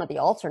score in one of the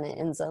alternate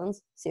end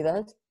zones. See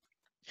those?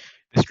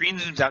 The screen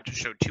zooms out to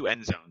show 2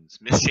 end zones,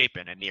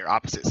 misshapen and near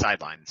opposite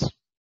sidelines.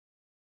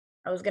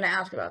 I was going to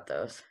ask about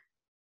those.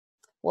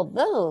 Well,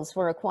 those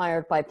were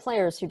acquired by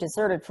players who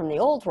deserted from the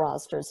old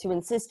rosters who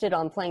insisted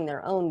on playing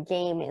their own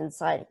game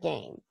inside a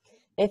game.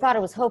 They thought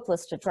it was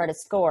hopeless to try to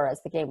score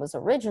as the game was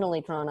originally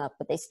drawn up,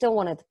 but they still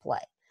wanted to play.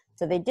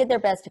 So they did their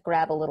best to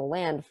grab a little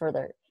land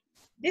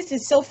This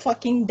is so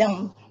fucking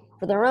dumb.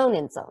 for their own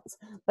end zones,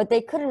 but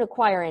they couldn't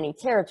acquire any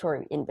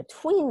territory in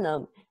between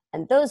them,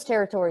 and those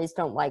territories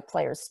don't like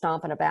players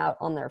stomping about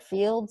on their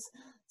fields,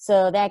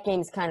 so that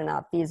game's kind of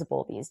not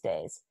feasible these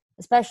days,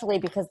 especially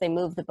because they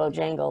moved the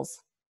Bojangles.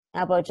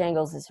 Now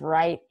Bojangles is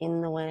right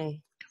in the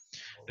way.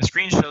 The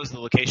screen shows the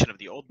location of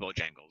the old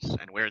Bojangles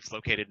and where it's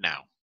located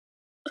now.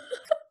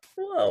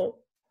 Whoa.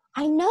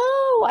 I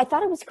know! I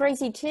thought it was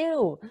crazy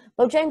too.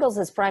 Bojangles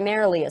is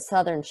primarily a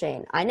southern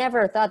chain. I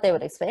never thought they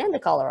would expand to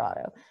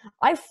Colorado.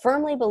 I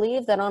firmly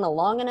believe that on a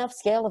long enough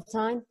scale of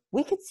time,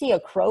 we could see a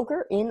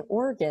Kroger in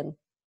Oregon.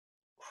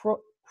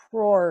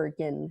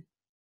 Krogeron.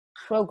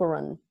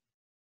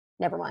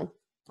 Never mind.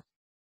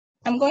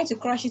 I'm going to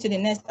crush it to the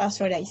next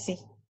asteroid I see.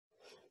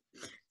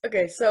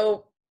 Okay,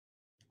 so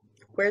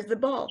where's the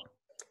ball?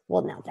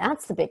 Well, now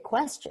that's the big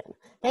question.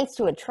 Thanks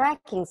to a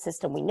tracking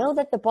system, we know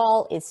that the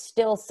ball is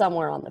still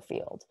somewhere on the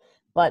field,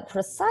 but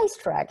precise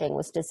tracking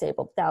was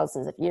disabled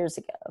thousands of years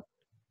ago.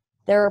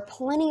 There are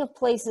plenty of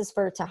places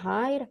for it to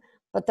hide,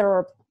 but there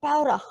are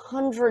about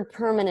 100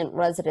 permanent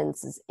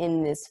residences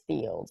in this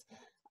field.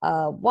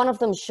 One of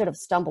them should have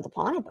stumbled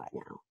upon it by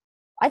now.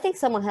 I think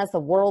someone has the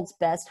world's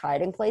best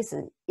hiding place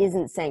and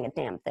isn't saying a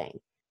damn thing.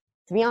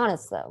 To be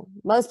honest, though,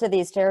 most of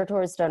these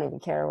territories don't even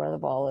care where the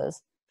ball is.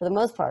 For the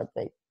most part,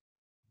 they...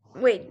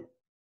 Wait,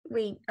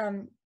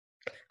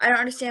 I don't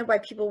understand why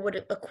people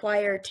would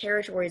acquire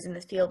territories in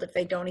this field if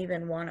they don't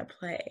even want to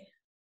play.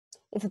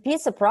 If a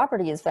piece of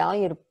property is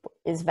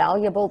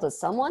valuable to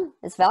someone,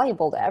 it's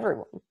valuable to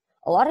everyone.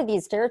 A lot of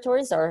these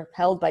territories are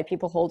held by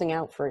people holding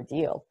out for a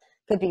deal.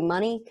 Could be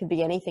money, could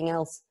be anything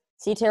else.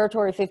 See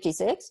Territory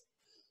 56?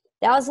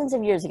 Thousands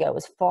of years ago, it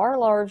was far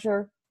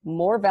larger,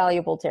 more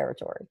valuable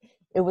territory.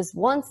 It was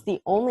once the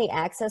only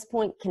access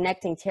point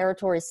connecting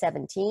Territory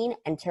 17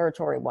 and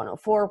Territory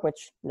 104,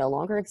 which no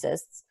longer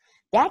exists.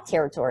 That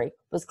territory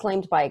was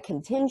claimed by a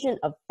contingent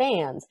of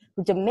fans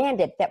who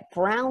demanded that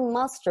brown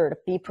mustard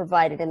be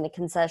provided in the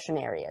concession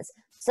areas.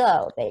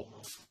 So they...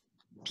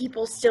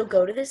 People still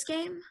go to this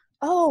game?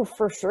 Oh,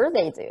 for sure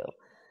they do.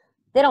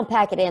 They don't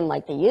pack it in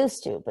like they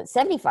used to, but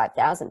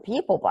 75,000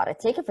 people bought a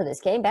ticket for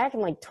this game back in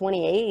like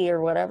 2080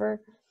 or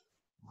whatever.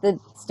 The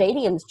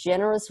stadium's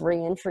generous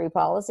re-entry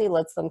policy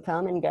lets them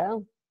come and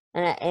go.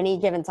 And at any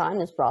given time,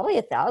 there's probably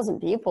 1,000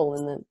 people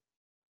in the...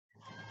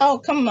 Oh,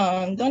 come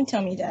on. Don't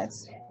tell me that.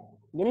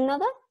 You didn't know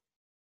that?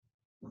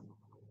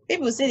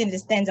 People sit in the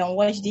stands and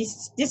watch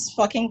this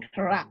fucking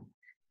crap.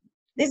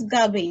 This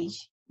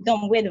garbage.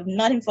 Dumb way of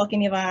nothing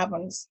fucking ever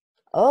happens.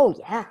 Oh,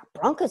 yeah.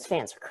 Broncos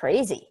fans are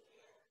crazy.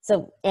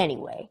 So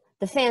anyway,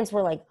 the fans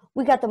were like,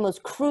 we got the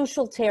most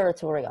crucial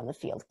territory on the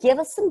field. Give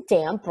us some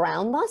damn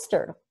brown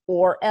mustard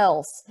or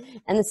else.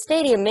 And the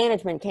stadium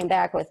management came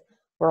back with,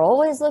 we're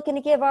always looking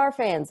to give our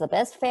fans the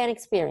best fan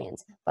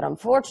experience, but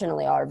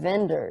unfortunately our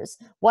vendors,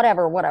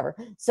 whatever.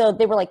 So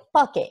they were like,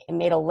 fuck it, and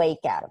made a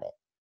lake out of it.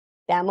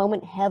 That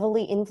moment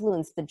heavily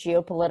influenced the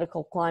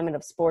geopolitical climate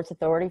of Sports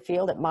Authority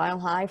Field at Mile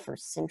High for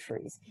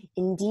centuries.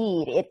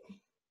 Indeed, it...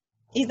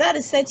 Is that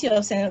a statue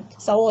of Sir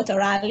Walter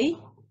Raleigh?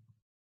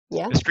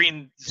 Yeah. The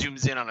screen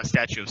zooms in on a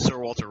statue of Sir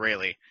Walter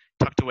Raleigh,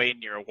 tucked away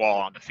near a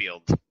wall on the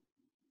field.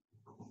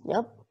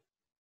 Yep.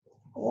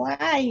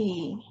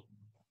 Why?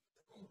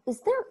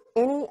 Is there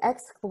any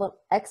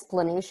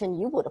explanation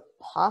you would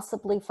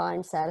possibly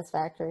find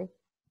satisfactory?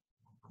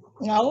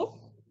 No.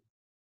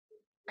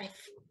 I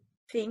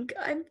think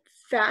I'm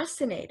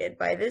fascinated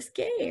by this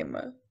game.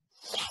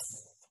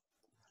 Yes.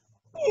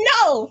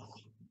 No!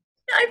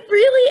 I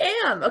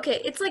really am.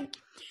 Okay, it's like,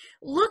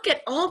 look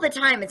at all the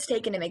time it's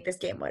taken to make this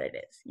game what it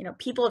is. You know,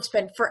 people have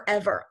spent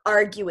forever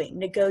arguing,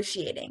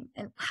 negotiating,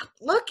 and wow,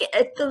 look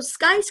at those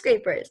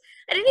skyscrapers.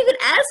 I didn't even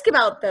ask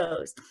about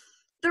those.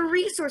 The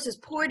resources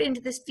poured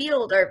into this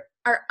field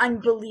are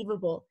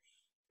unbelievable.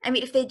 I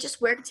mean, if they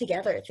just worked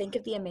together, think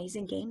of the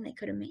amazing game they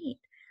could have made.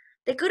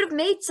 They could have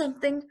made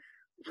something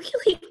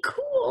really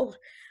cool,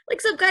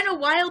 like some kind of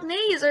wild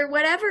maze or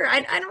whatever. I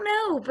don't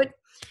know, but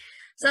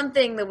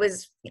something that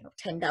was,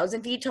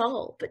 10,000 feet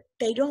tall, but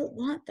they don't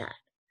want that.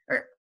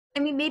 Or,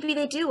 I mean, maybe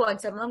they do on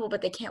some level,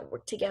 but they can't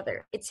work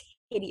together. It's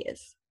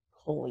hideous.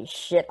 Holy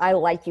shit, I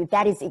like you.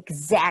 That is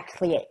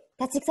exactly it.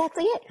 That's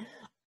exactly it.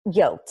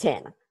 Yo,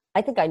 10.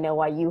 I think I know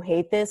why you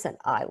hate this, and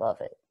I love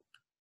it.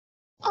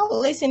 I'll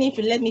listen if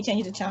you let me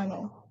change the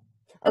channel.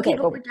 Okay,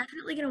 but we're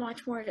definitely going to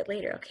watch more of it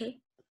later, okay?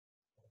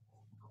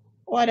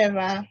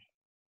 Whatever.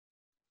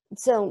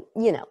 So,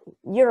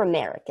 you're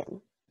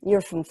American.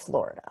 You're from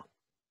Florida.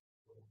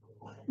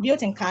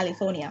 Built in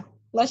California.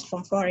 Flushed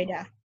from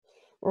Florida.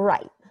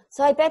 Right.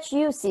 So I bet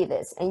you see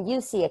this, and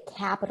you see a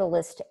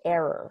capitalist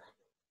error.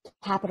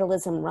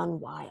 Capitalism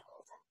run wild.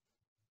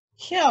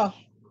 Sure.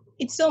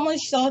 It's so much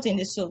salt in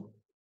the soup.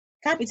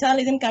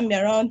 Capitalism can be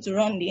around to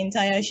run the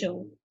entire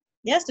show.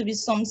 There has to be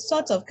some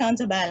sort of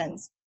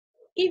counterbalance.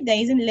 If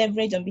there isn't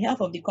leverage on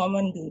behalf of the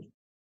common good,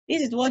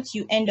 this is what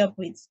you end up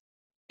with.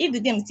 If the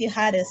game still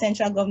had a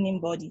central governing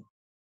body,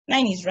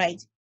 9 is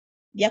right.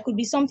 There could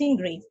be something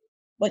great,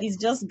 but it's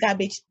just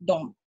garbage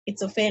dump.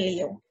 It's a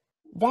failure.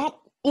 That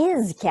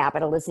is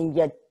capitalism,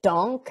 you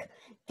donk.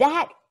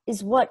 That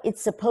is what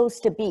it's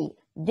supposed to be.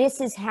 This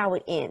is how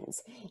it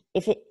ends.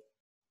 If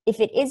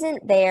it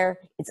isn't there,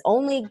 it's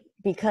only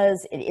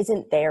because it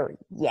isn't there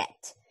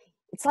yet.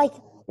 It's like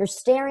you're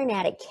staring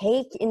at a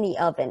cake in the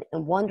oven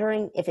and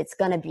wondering if it's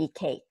going to be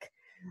cake.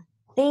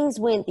 Things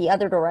went the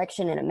other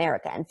direction in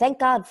America, and thank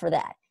God for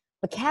that.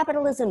 But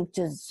capitalism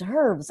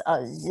deserves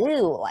a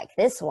zoo like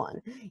this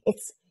one.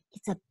 It's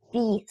a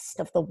beast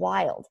of the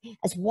wild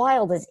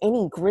as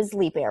any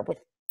grizzly bear with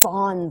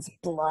fawn's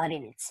blood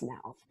in its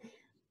mouth.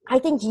 I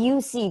think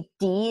you see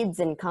deeds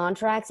and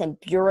contracts and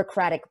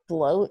bureaucratic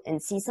bloat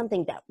and see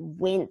something that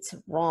went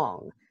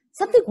wrong.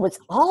 Something was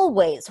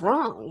always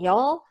wrong,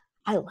 y'all.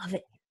 I love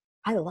it.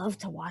 I love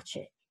to watch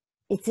it.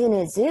 It's in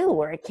a zoo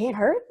where it can't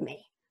hurt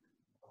me.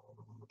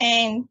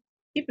 And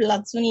people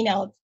are tuning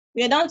out.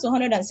 We are down to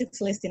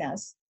 106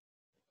 listeners.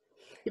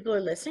 People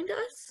are listening to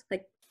us?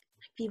 Like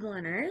people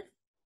on Earth?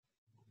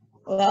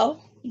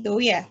 Well, though,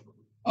 yeah.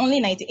 Only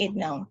 98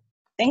 now.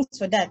 Thanks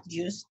for that,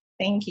 Juice.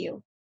 Thank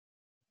you.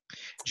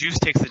 Juice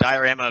takes the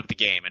diorama of the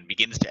game and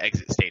begins to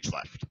exit stage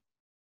left.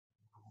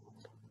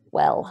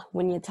 Well,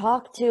 when you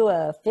talk to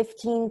a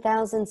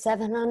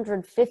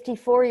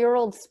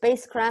 15,754-year-old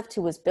spacecraft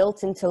who was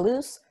built in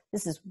Toulouse,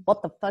 this is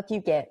what the fuck you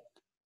get.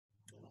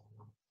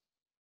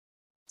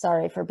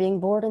 Sorry for being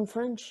bored in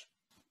French.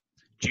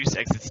 Juice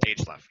exits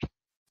stage left.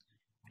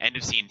 End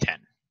of scene 10.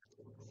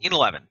 Scene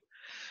 11.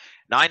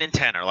 9 and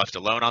 10 are left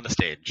alone on the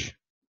stage.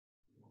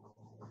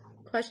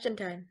 Question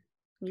time.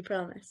 You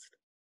promised.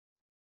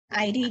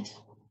 I did.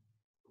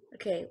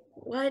 Okay,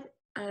 what?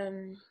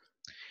 9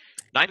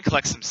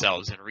 collects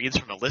themselves and reads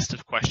from a list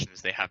of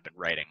questions they have been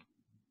writing.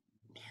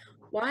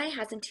 Why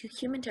hasn't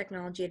human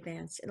technology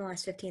advanced in the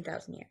last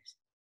 15,000 years?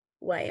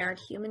 Why aren't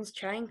humans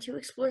trying to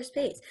explore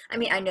space? I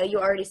mean, I know you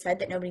already said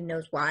that nobody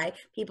knows why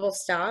people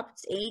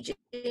stopped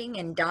aging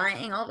and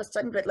dying all of a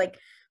sudden, but like,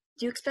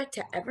 do you expect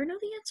to ever know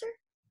the answer?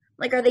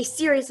 Like, are they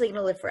seriously going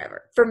to live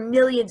forever? For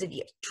millions of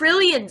years?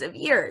 Trillions of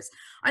years?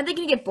 Aren't they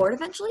going to get bored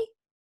eventually?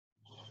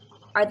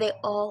 Are they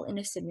all in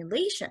a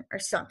simulation or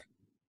something?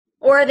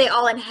 Or are they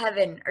all in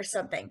heaven or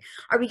something?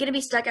 Are we going to be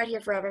stuck out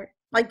here forever?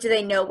 Like, do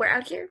they know we're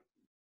out here?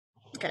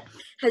 Okay.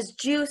 Has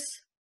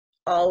Juice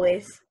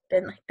always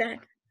been like that?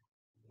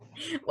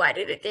 Why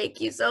did it take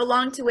you so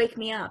long to wake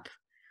me up?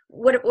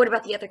 What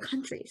about the other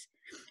countries?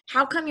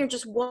 How come you're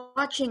just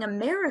watching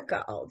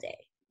America all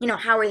day? You know,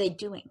 how are they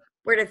doing?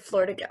 Where did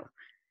Florida go?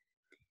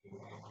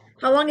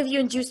 How long have you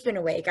and Juice been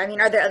awake? I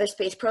mean, are there other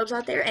space probes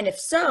out there? And if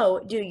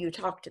so, do you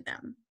talk to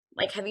them?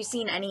 Like, have you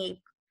seen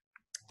any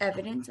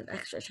evidence of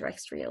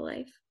extraterrestrial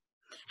life?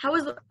 How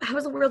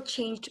has the world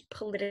changed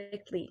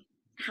politically?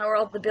 How are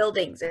all the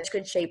buildings in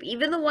good shape?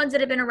 Even the ones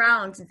that have been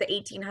around since the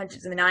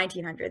 1800s and the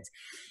 1900s.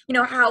 You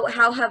know,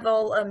 how have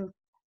all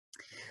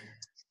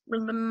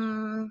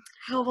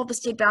the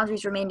state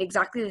boundaries remained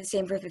exactly the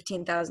same for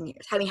 15,000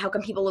 years? I mean, how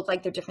come people look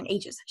like they're different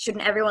ages?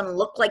 Shouldn't everyone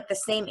look like the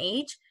same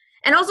age?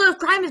 And also, if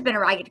crime has been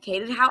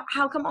eradicated,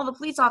 how come all the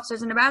police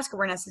officers in Nebraska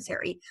were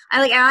necessary?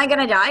 Am I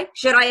gonna die?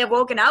 Should I have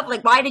woken up?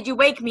 Like, why did you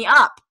wake me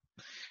up?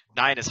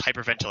 9 is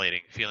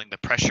hyperventilating, feeling the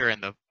pressure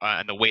and the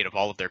weight of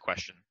all of their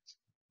questions.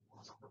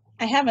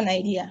 I have an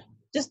idea.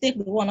 Just take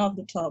the one off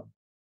the top.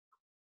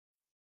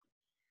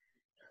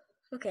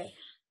 Okay.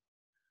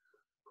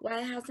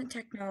 Why hasn't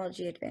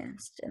technology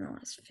advanced in the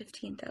last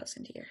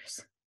 15,000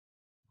 years?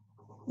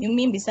 You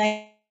mean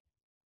beside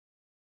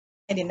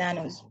the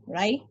nanos,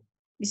 right?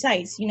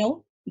 Besides, you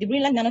know, the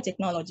brilliant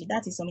nanotechnology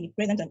that is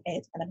omnipresent on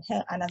Earth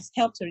and has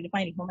helped to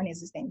redefine the human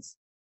existence.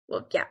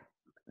 Well, yeah.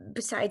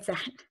 Besides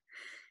that,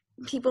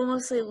 people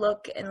mostly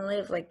look and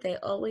live like they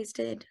always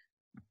did.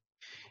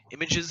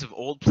 Images of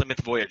old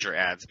Plymouth Voyager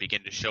ads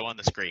begin to show on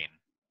the screen.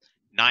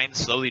 9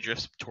 slowly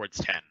drifts towards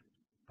 10.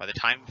 By the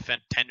time 10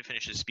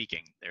 finishes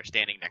speaking, they're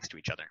standing next to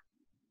each other.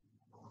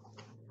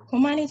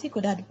 Humanity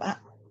could have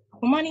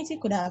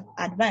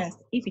advanced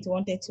if it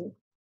wanted to.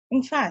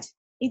 In fact,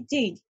 it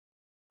did.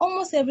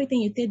 Almost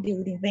everything you thought they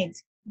would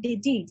invent, they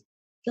did.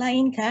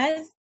 Flying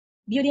cars,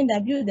 building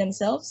that build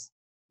themselves,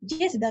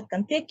 jets that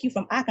can take you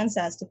from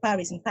Arkansas to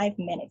Paris in 5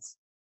 minutes.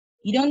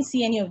 You don't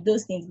see any of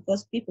those things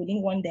because people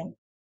didn't want them.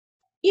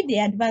 If they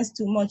advance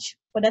too much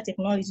further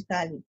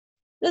technologically,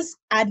 those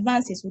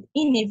advances would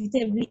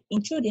inevitably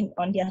intrude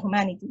on their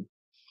humanity.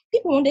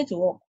 People wanted to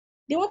walk.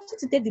 They wanted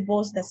to take the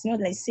bus that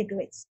smelled like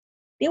cigarettes.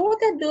 They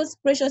wanted those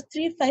precious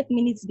 3-5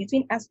 minutes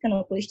between asking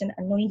a question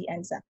and knowing the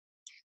answer.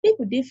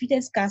 People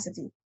defeated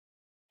scarcity.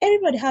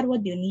 Everybody had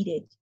what they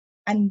needed,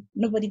 and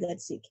nobody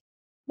got sick.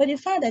 But they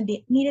found that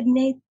they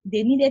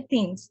needed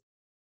things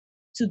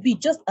to be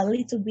just a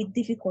little bit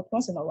difficult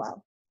once in a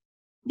while.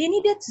 They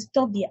needed to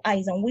stop their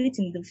eyes and wait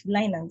in the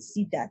line and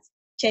see that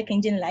check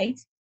engine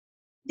light.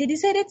 They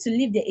decided to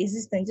live their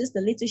existence just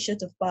a little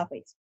short of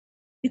perfect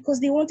because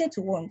they wanted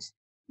to want.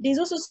 There's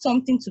also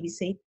something to be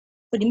said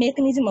for the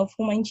mechanism of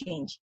human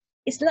change.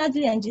 It's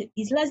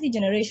largely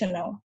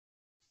generational.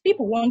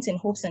 People want and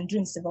hopes and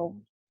dreams evolve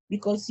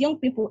because young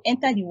people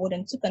entered the world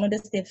and took another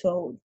step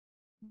forward.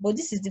 But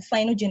this is the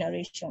final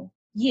generation.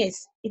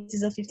 Yes, it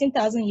is a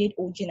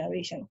 15,000-year-old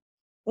generation.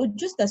 But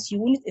just as you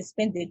wouldn't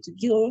expect them to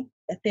grow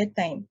a third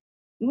time,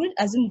 you would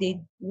assume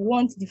they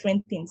want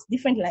different things,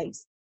 different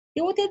lives.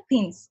 They wanted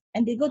things,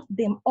 and they got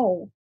them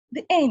all.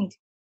 The end,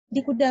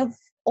 they could have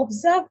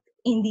observed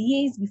in the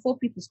years before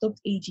people stopped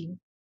aging.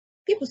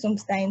 People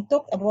sometimes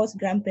talked about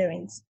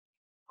grandparents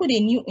who they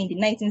knew in the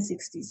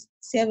 1960s,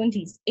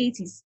 70s,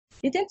 80s.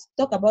 They tend to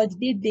talk about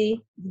the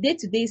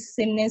day-to-day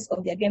sameness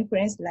of their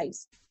grandparents'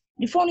 lives.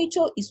 The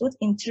furniture is what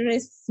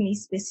interests me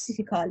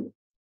specifically.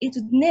 It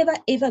would never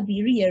ever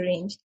be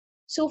rearranged.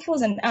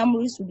 Sofas and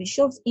armories would be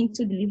shoved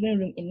into the living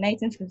room in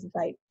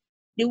 1955.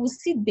 They would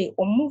sit there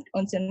unmoved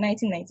until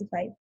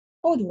 1995.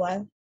 All the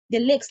while,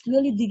 their legs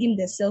slowly digging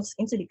themselves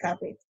into the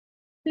carpet.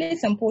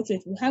 Plates and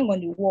portraits would hang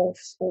on the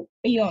walls for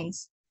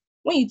eons.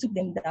 When you took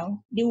them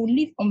down, they would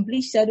leave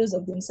unbleached shadows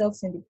of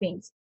themselves in the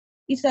paint.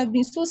 It would have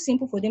been so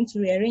simple for them to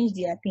rearrange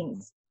their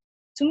things.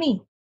 To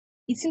me,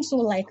 it seems so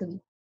likely,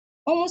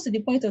 almost to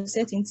the point of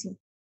certainty,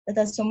 that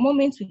at some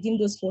moment within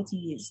those 40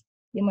 years,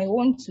 they might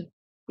want to.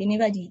 They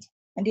never did,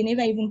 and they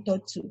never even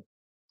thought to.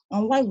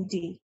 And why would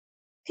they?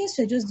 Things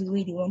were just the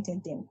way they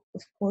wanted them.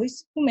 Of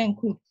course, women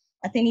could,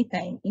 at any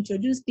time,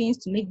 introduce things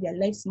to make their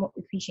lives more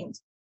efficient.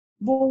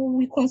 But when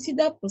we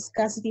consider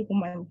scarcity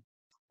human,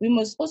 we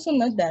must also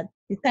note that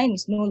the time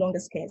is no longer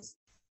scarce.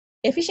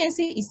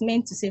 Efficiency is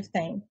meant to save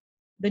time,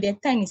 but their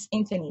time is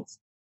infinite.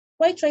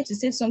 Why try to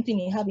save something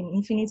you have in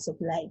infinite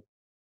supply?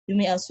 You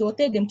may as well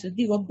tell them to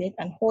dig up debt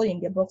and haul in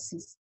their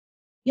boxes.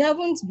 You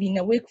haven't been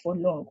awake for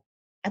long.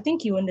 I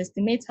think you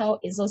underestimate how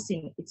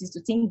exhausting it is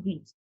to think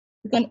big.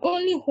 You can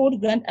only hold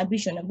grand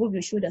ambition above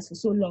your shoulders for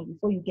so long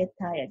before you get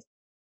tired.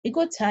 They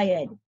got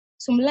tired.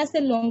 Some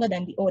lasted longer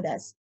than the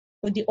others,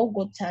 but they all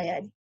got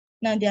tired.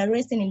 Now they are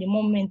resting in the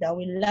moment that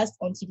will last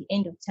until the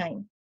end of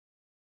time.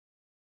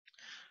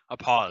 A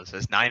pause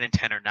as 9 and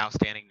 10 are now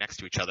standing next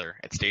to each other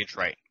at stage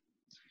right.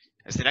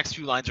 As the next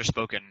few lines are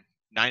spoken,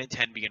 9 and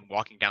 10 begin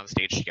walking down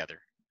stage together.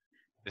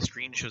 The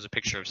screen shows a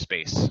picture of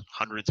space,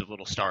 hundreds of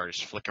little stars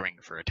flickering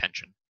for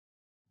attention.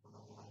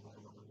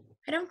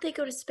 I don't think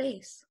go to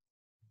space.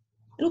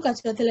 Look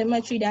at your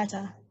telemetry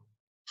data.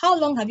 How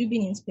long have you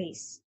been in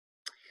space?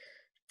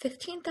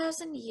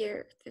 15,000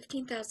 years.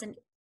 15,000.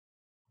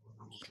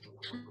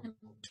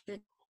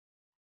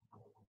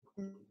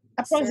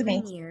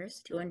 Approximate. 7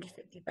 years,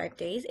 255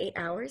 days, 8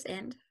 hours,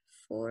 and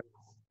 4.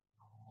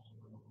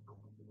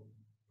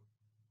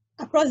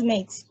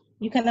 Approximate.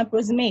 You can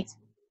approximate.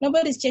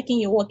 Nobody's checking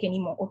your work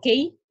anymore,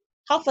 okay?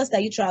 How fast are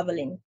you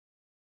traveling?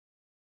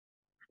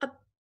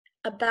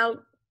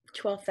 About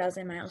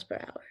 12,000 miles per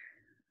hour.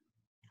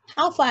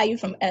 How far are you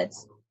from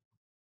Earth?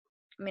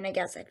 I mean, I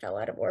guess I fell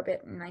out of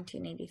orbit in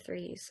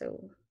 1983,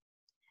 so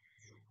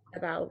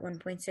about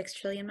 1.6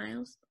 trillion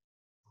miles.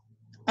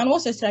 And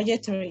what's your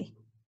trajectory?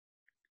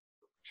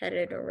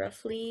 Headed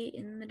roughly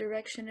in the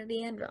direction of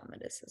the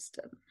Andromeda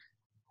system.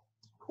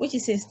 Which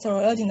is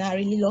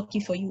extraordinarily lucky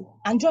for you.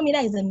 Andromeda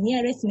is the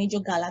nearest major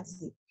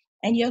galaxy,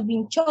 and you have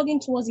been chugging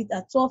towards it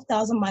at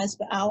 12,000 miles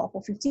per hour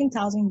for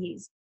 15,000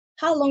 years.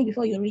 How long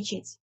before you reach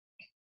it?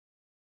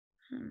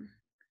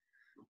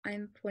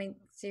 I'm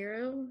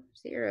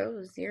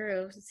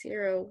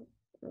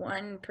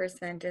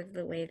 0.00001% of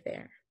the way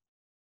there.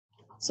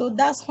 So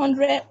that's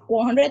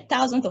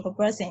 100,000th of a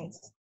percent.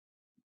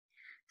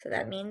 So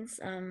that means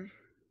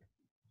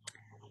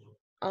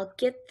I'll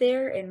get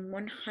there in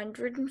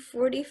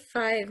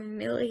 145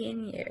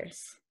 million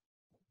years.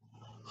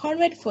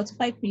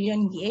 145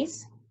 billion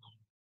years?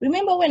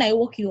 Remember when I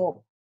woke you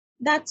up?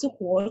 That took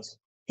what?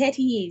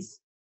 30 years.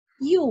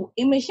 You,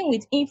 a machine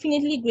with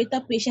infinitely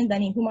greater patience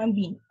than a human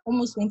being,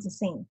 almost went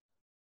insane.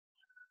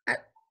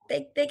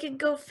 They could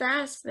go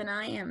fast than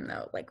I am,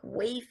 though, like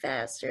way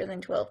faster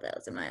than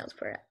 12,000 miles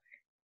per hour.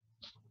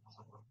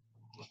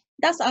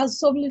 That's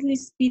absolutely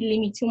speed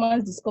limit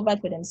humans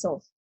discovered for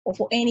themselves or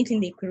for anything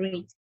they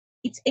create.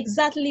 It's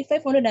exactly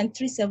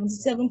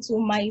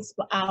 503.77 miles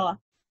per hour.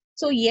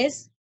 So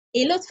yes,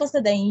 a lot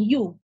faster than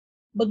you,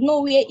 but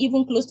nowhere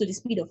even close to the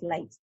speed of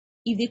light.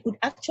 If they could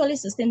actually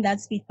sustain that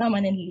speed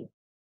permanently,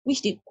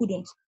 which they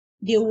couldn't,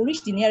 they will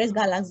reach the nearest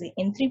galaxy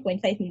in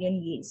 3.5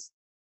 million years.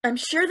 I'm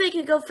sure they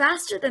could go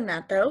faster than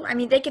that, though. I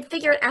mean, they could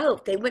figure it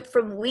out. They went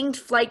from winged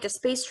flight to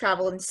space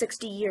travel in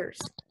 60 years.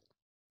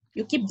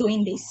 You keep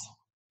doing this.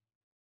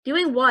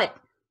 Doing what?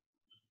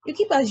 You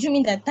keep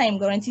assuming that time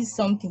guarantees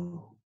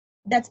something.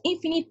 That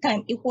infinite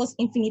time equals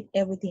infinite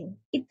everything.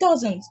 It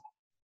doesn't.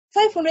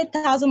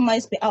 500,000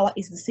 miles per hour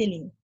is the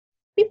ceiling.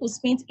 People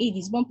spent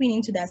ages bumping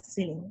into that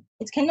ceiling.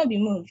 It cannot be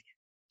moved.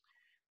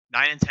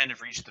 9 and 10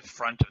 have reached the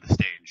front of the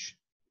stage.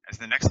 As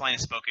the next line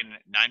is spoken,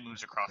 9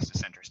 moves across to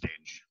center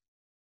stage.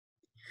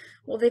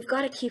 Well, they've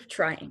got to keep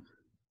trying.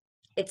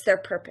 It's their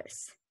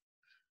purpose.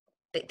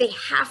 They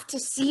have to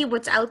see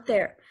what's out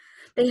there.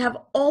 They have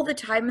all the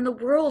time in the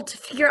world to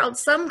figure out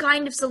some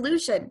kind of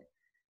solution.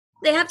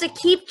 They have to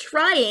keep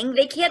trying.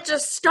 They can't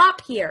just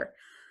stop here.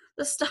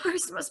 The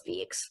stars must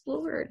be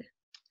explored.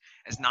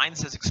 As 9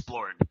 says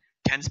explored,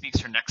 10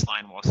 speaks her next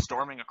line while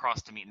storming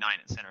across to meet 9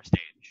 at center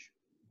stage.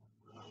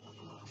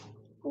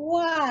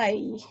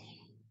 Why?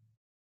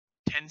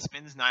 10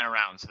 spins 9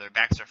 around so their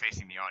backs are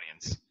facing the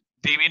audience.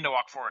 They begin to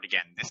walk forward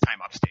again, this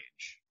time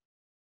upstage.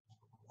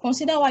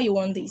 Consider why you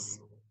want this.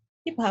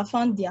 People have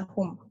found their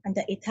home and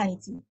their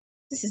eternity.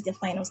 This is the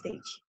final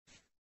stage.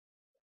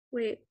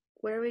 Wait,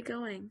 where are we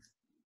going?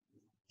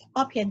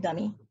 Up here,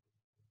 Dani.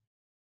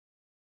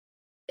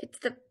 It's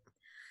the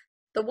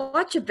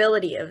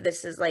watchability of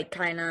this is like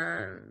kind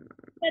of...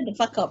 Shut the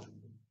fuck up.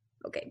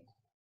 Okay.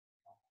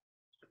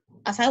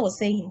 As I was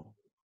saying,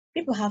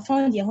 people have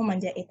found their home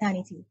and their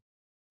eternity.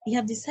 They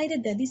have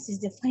decided that this is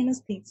the final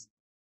stage.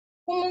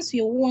 Humans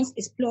were once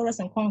explorers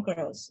and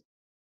conquerors.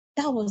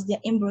 That was their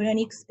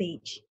embryonic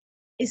stage,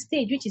 a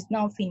stage which is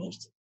now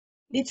finished.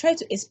 They tried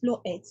to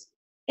explore Earth.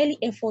 Early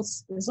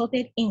efforts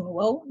resulted in,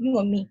 well, you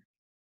and me.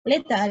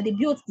 Later, they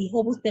built the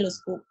Hubble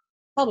telescope.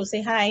 Hubble,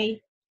 say hi.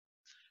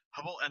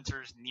 Hubble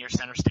enters near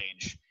center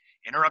stage.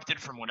 Interrupted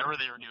from whatever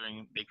they were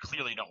doing, they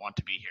clearly don't want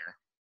to be here.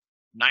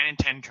 9 and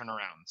 10 turn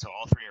around, so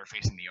all 3 are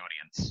facing the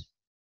audience.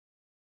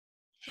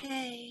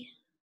 Hey.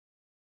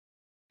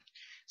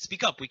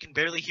 Speak up, we can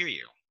barely hear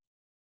you.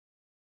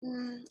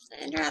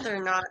 I'd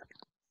rather not.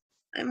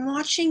 I'm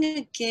watching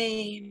a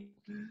game.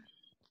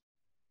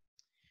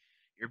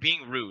 You're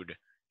being rude.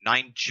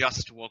 9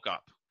 just woke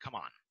up. Come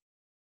on.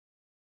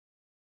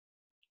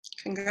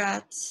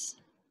 Congrats.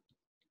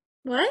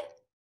 What?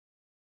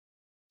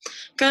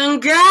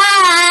 Congrats!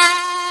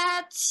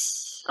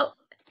 Oh,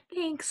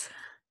 thanks.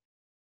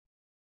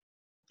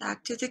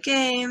 Back to the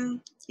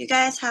game. You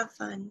guys have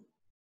fun.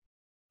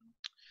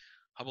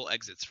 Hubble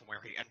exits from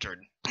where he entered.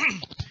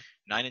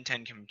 9 and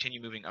 10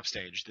 continue moving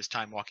upstage, this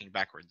time walking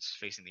backwards,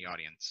 facing the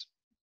audience.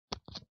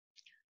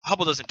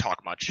 Hubble doesn't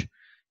talk much,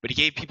 but he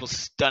gave people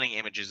stunning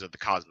images of the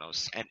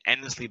cosmos, an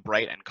endlessly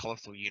bright and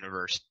colorful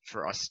universe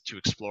for us to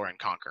explore and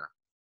conquer.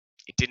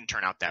 It didn't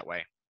turn out that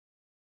way.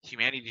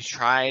 Humanity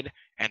tried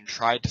and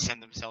tried to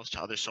send themselves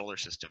to other solar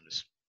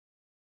systems.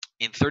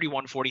 In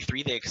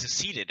 3143, they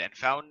succeeded and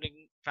found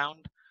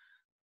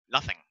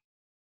nothing.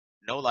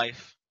 No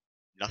life,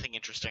 nothing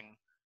interesting,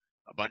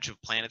 a bunch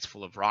of planets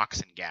full of rocks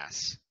and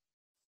gas.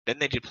 Then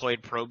they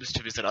deployed probes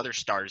to visit other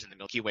stars in the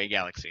Milky Way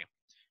galaxy.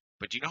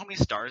 But do you know how many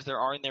stars there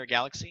are in their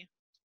galaxy?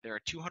 There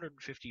are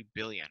 250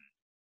 billion.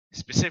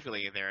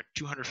 Specifically, there are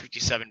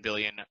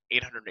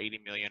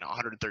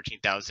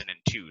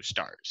 257,880,113,002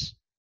 stars.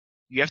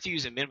 You have to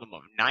use a minimum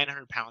of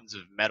 900 pounds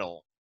of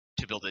metal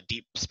to build a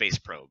deep space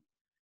probe.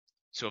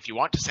 So if you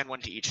want to send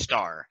one to each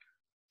star,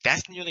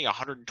 that's nearly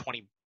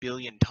 120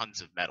 billion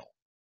tons of metal.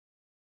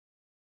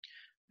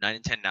 9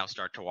 and 10 now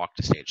start to walk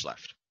to stage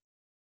left.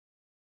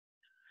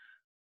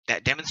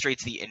 That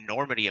demonstrates the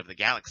enormity of the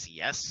galaxy,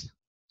 yes?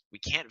 We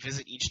can't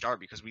visit each star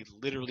because we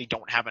literally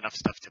don't have enough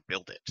stuff to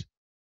build it.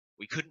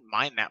 We couldn't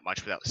mine that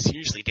much without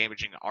seriously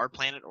damaging our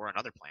planet or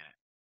another planet.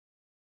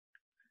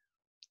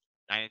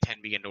 9 and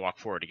 10 begin to walk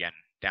forward again,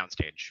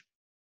 downstage.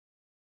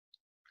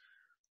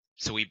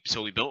 So we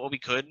built what we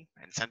could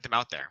and sent them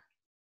out there.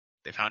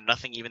 They found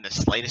nothing even the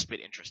slightest bit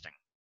interesting.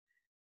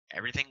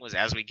 Everything was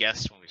as we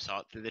guessed when we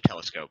saw it through the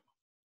telescope.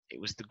 It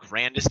was the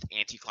grandest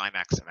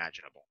anticlimax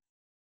imaginable.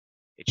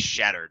 It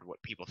shattered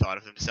what people thought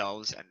of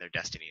themselves and their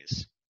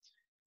destinies.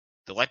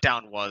 The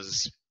letdown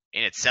was,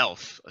 in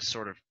itself, a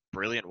sort of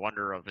brilliant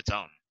wonder of its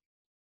own.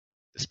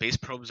 The space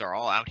probes are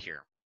all out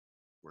here.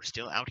 We're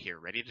still out here,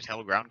 ready to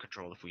tell ground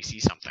control if we see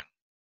something.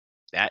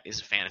 That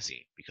is a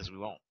fantasy, because we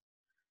won't.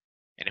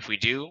 And if we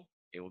do,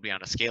 it will be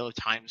on a scale of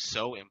time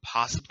so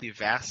impossibly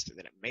vast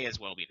that it may as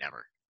well be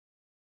never.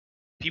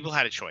 People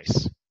had a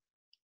choice.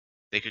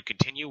 They could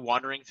continue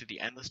wandering through the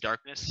endless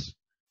darkness,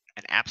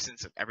 an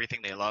absence of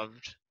everything they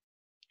loved,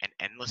 an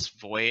endless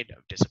void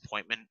of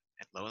disappointment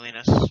and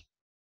loneliness.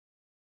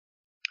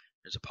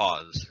 There's a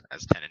pause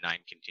as 10 and 9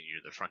 continue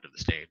to the front of the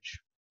stage.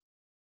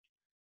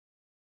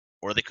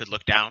 Or they could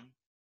look down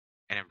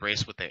and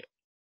embrace what they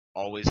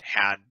always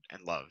had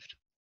and loved.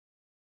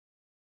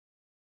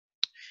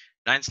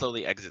 9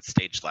 slowly exits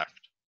stage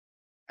left.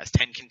 As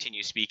 10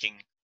 continues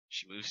speaking,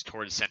 she moves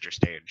towards center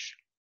stage.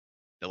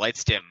 The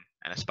lights dim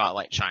and a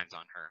spotlight shines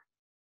on her.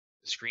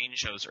 The screen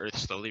shows Earth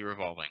slowly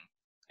revolving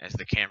as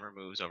the camera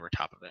moves over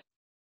top of it.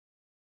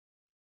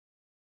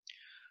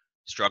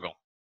 Struggle.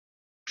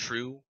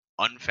 True,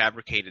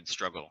 unfabricated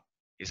struggle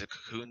is a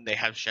cocoon they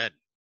have shed.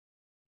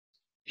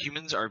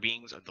 Humans are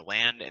beings of the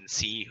land and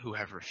sea who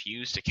have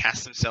refused to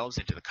cast themselves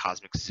into the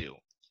cosmic zoo.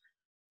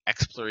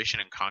 Exploration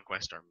and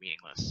conquest are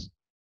meaningless.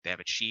 They have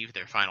achieved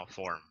their final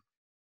form,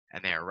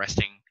 and they are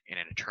resting in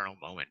an eternal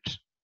moment.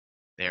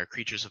 They are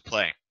creatures of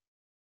play.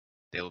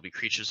 They will be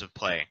creatures of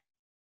play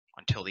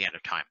until the end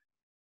of time.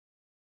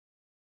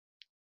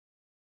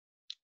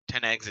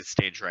 10 exits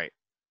stage right.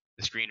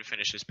 The screen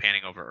finishes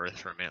panning over Earth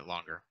for a minute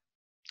longer.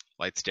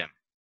 Lights dim.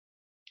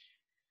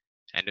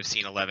 End of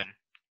scene 11.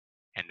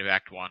 End of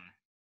Act 1.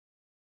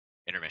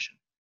 Intermission.